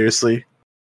know, seriously.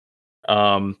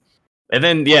 And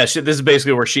then, this is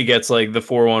basically where she gets like the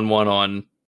 411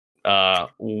 on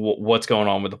what's going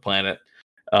on with the planet.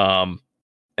 And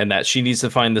that she needs to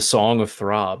find the Song of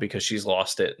Thra because she's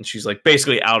lost it. And she's like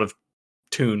basically out of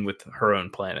tune with her own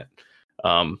planet.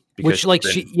 Which like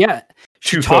she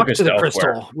talked to the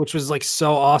crystal, which was like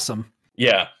so awesome.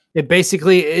 Yeah. It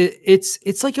basically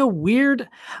it's like a weird,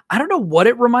 I don't know what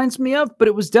it reminds me of, but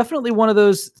it was definitely one of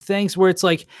those things where it's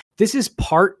like this is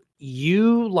part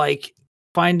you like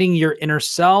finding your inner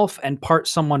self and part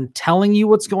someone telling you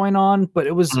what's going on, but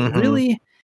it was really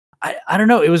I don't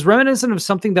know, it was reminiscent of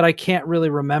something that I can't really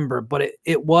remember, but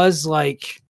it was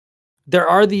like there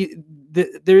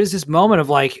is this moment of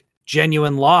like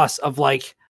genuine loss of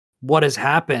like what has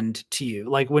happened to you,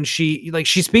 like when she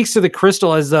speaks to the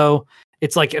crystal as though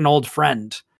it's like an old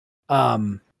friend,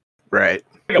 right?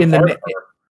 In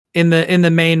the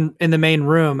main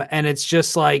room, and it's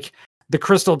just like the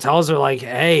crystal tells her like,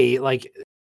 hey, like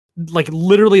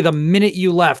literally the minute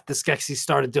you left, the Skeksis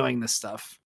started doing this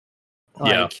stuff.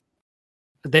 Like,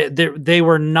 they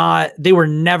were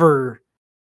never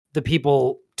the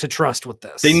people to trust with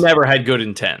this. They never had good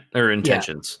intent or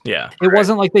intentions. Yeah. It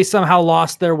wasn't like they somehow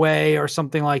lost their way or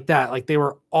something like that. Like they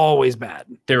were always bad.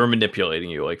 They were manipulating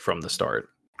you like from the start.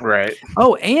 Right.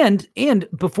 Oh, and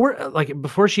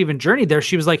before she even journeyed there,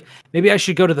 she was like, maybe I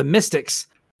should go to the Mystics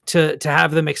to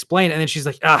have them explain. And then she's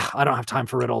like, I don't have time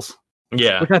for riddles.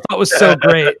 Yeah. Which I thought was so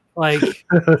great. Like,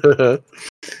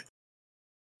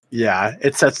 yeah,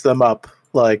 it sets them up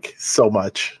like so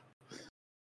much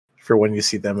for when you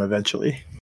see them eventually.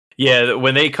 Yeah,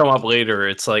 when they come up later,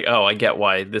 it's like, oh, I get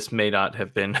why this may not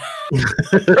have been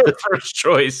her first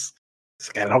choice.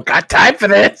 I don't got time for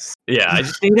this. Yeah, I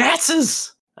just need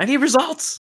answers. I need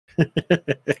results.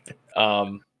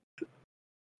 Rian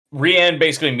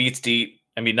basically meets Deet.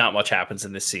 I mean, not much happens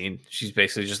in this scene. She's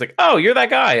basically just like, oh, you're that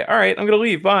guy. All right, I'm going to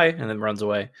leave. Bye. And then runs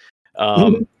away.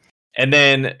 And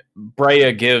then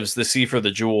Breya gives the Sifra the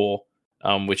jewel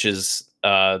which is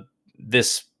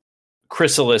this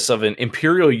chrysalis of an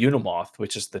imperial unimoth,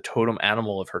 which is the totem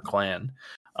animal of her clan.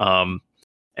 And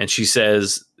she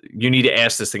says, you need to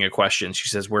ask this thing a question. She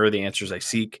says, where are the answers I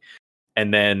seek?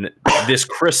 And then this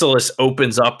chrysalis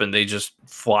opens up and they just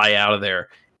fly out of there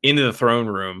into the throne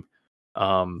room,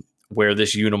 where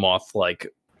this unimoth like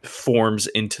forms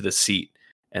into the seat.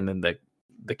 And then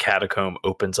the catacomb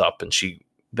opens up and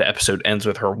the episode ends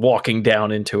with her walking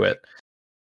down into it.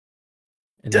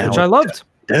 Which I loved.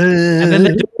 And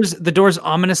then the doors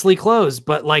ominously close,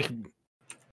 but like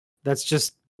that's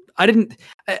just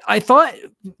I thought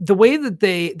the way that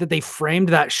they framed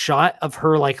that shot of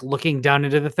her like looking down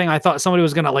into the thing, I thought somebody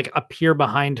was gonna like appear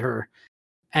behind her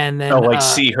and then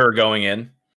see her going in.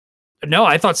 No,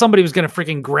 I thought somebody was gonna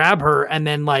freaking grab her and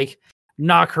then like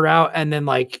knock her out and then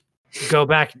like go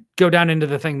down into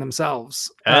the thing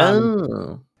themselves.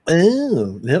 Yep,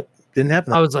 didn't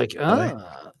happen. I was like,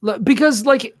 because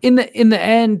like in the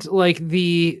end, like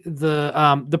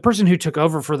the person who took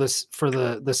over for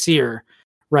the seer,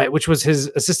 right, which was his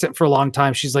assistant for a long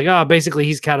time, she's like, basically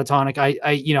he's catatonic.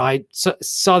 I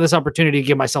saw this opportunity to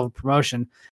give myself a promotion.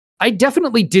 I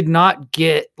definitely did not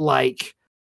get like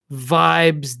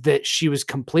vibes that she was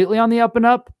completely on the up and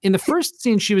up. In the first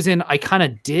scene she was in, I kind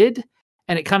of did,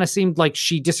 and it kind of seemed like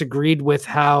she disagreed with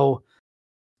how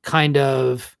kind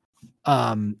of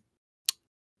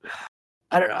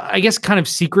I guess kind of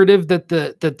secretive that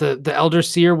the Elder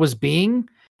Seer was being.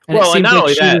 And well, and not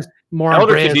only that, more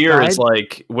Elder Kadir is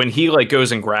like, when he like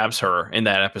goes and grabs her in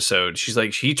that episode, she's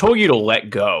like, he told you to let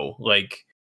go. Like,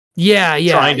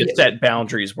 trying to set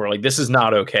boundaries where like, this is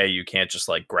not okay. You can't just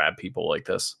like grab people like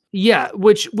this. Yeah.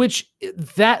 Which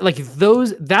that like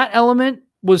that element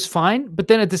was fine. But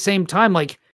then at the same time,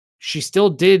 like she still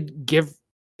did give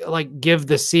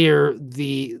the Seer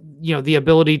the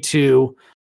ability to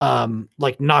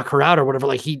like knock her out or whatever.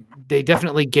 Like they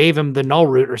definitely gave him the null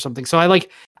root or something. So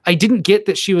I didn't get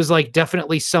that she was like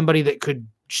definitely somebody that could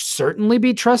certainly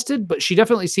be trusted, but she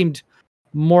definitely seemed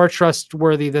more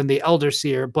trustworthy than the Elder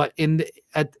Seer. But in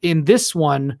this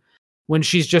one, when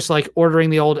she's just like ordering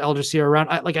the old Elder Seer around,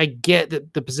 I get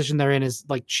that the position they're in is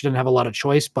like she doesn't have a lot of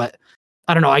choice, but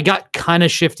I don't know. I got kind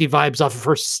of shifty vibes off of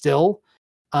her still.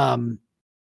 I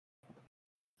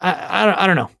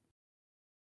don't know.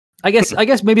 I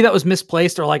guess maybe that was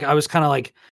misplaced, or like I was kind of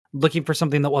like looking for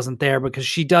something that wasn't there, because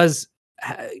she does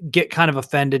get kind of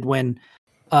offended when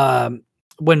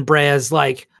Brea's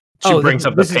like, she brings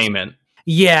up the payment.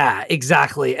 Yeah,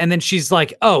 exactly. And then she's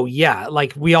like, oh yeah,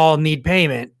 like we all need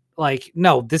payment. Like,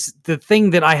 no, the thing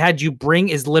that I had you bring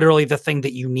is literally the thing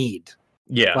that you need.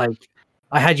 Yeah. Like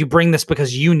I had you bring this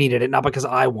because you needed it, not because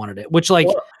I wanted it, which like,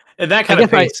 and that kind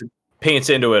of paints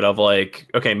into it of like,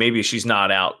 okay, maybe she's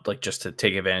not out like just to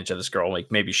take advantage of this girl.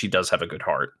 Like maybe she does have a good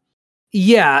heart.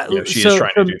 Yeah. She is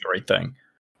trying to do the right thing.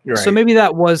 Right. So maybe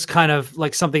that was kind of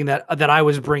like something that I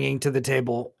was bringing to the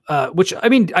table, which I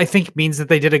mean, I think means that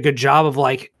they did a good job of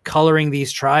like coloring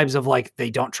these tribes of like,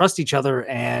 they don't trust each other.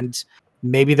 And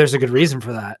maybe there's a good reason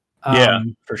for that. Yeah,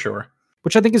 for sure.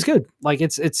 Which I think is good. Like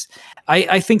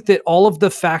I think that all of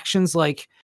the factions, like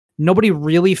nobody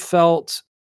really felt,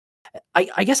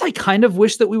 I guess I kind of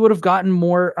wish that we would have gotten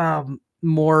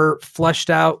more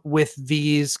fleshed out with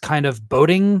these kind of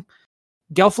boating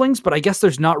Gelflings, but I guess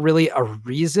there's not really a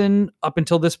reason up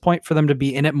until this point for them to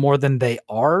be in it more than they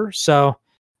are. So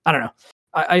I don't know.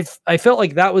 I felt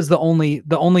like that was the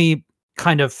only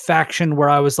kind of faction where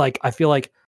I was like, I feel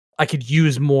like I could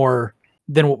use more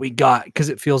than what we got, because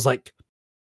it feels like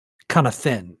kind of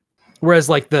thin. Whereas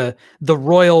like the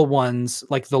royal ones,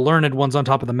 like the learned ones on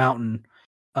top of the mountain,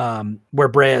 where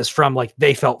Brea is from, like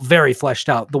they felt very fleshed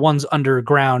out. The ones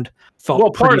underground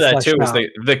felt part of that too out. is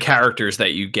the characters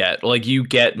that you get. Like you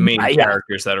get main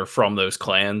characters that are from those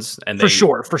clans, and for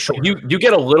sure. You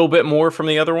get a little bit more from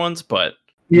the other ones, but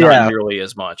not nearly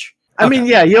as much. I mean,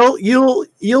 yeah,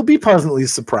 you'll be pleasantly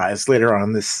surprised later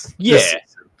on this. Yeah.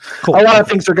 Cool. A lot of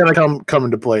things are going to come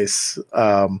into place.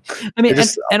 I mean,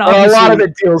 and a lot of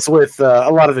it deals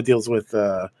with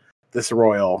this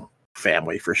royal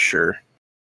family for sure.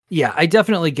 Yeah, I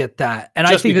definitely get that, and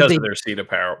just I think because that of their seat of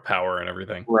power and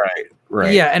everything.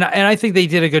 Right. Yeah, and I think they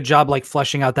did a good job, like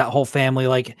fleshing out that whole family,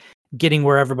 like getting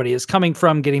where everybody is coming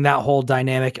from, getting that whole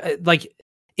dynamic. Like,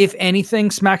 if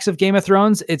anything smacks of Game of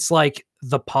Thrones, it's like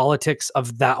the politics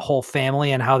of that whole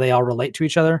family and how they all relate to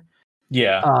each other.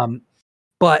 Yeah.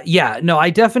 But yeah, no,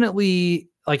 I definitely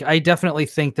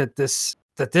think that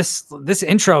this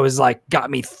intro is like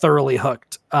got me thoroughly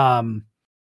hooked. I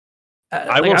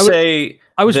will say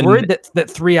I was worried that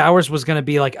 3 hours was going to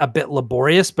be like a bit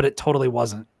laborious, but it totally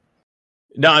wasn't.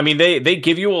 No, I mean they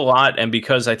give you a lot, and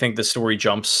because I think the story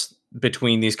jumps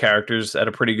between these characters at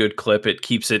a pretty good clip, it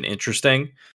keeps it interesting.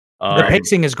 The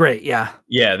pacing is great. Yeah.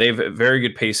 Yeah, they have very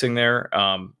good pacing there.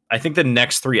 I think the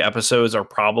next 3 episodes are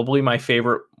probably my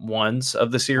favorite ones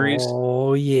of the series.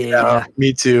 Oh yeah,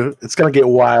 me too. It's gonna get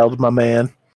wild, my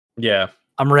man. Yeah,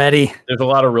 I'm ready. there's a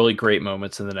lot of really great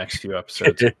moments in the next few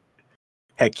episodes.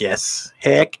 Heck yes.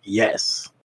 Heck yes.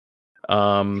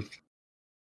 I'm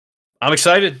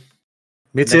excited.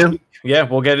 Me too. Yeah,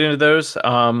 we'll get into those.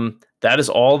 That is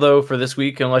all though for this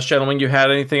week. Unless, gentlemen, you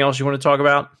had anything else you want to talk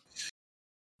about?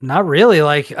 Not really.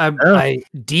 Like I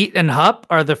Deet and Hup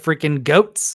are the freaking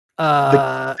goats.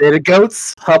 They're the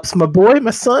goats. Hup's my boy,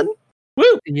 my son.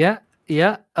 Woo! Yeah.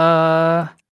 No,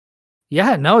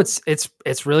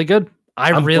 it's really good.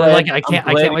 I'm really glad- like it. I can't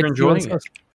wait you're to enjoying enjoy it.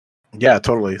 Yeah,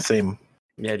 totally. Same.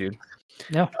 Yeah, dude.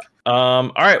 Yeah.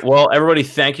 All right. Well, everybody,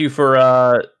 thank you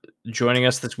for joining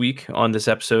us this week on this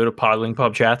episode of Podling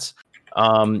Pub Chats.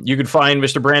 You can find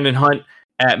Mr. Brandon Hunt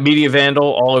at Media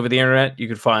Vandal all over the internet. You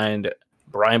can find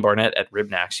Brian Barnett at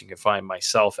Ribnax. You can find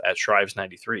myself at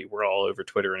Shrives93. We're all over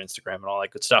Twitter and Instagram and all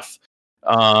that good stuff.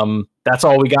 That's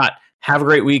all we got. Have a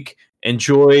great week.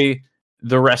 Enjoy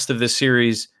the rest of this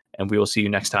series, and we will see you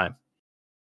next time.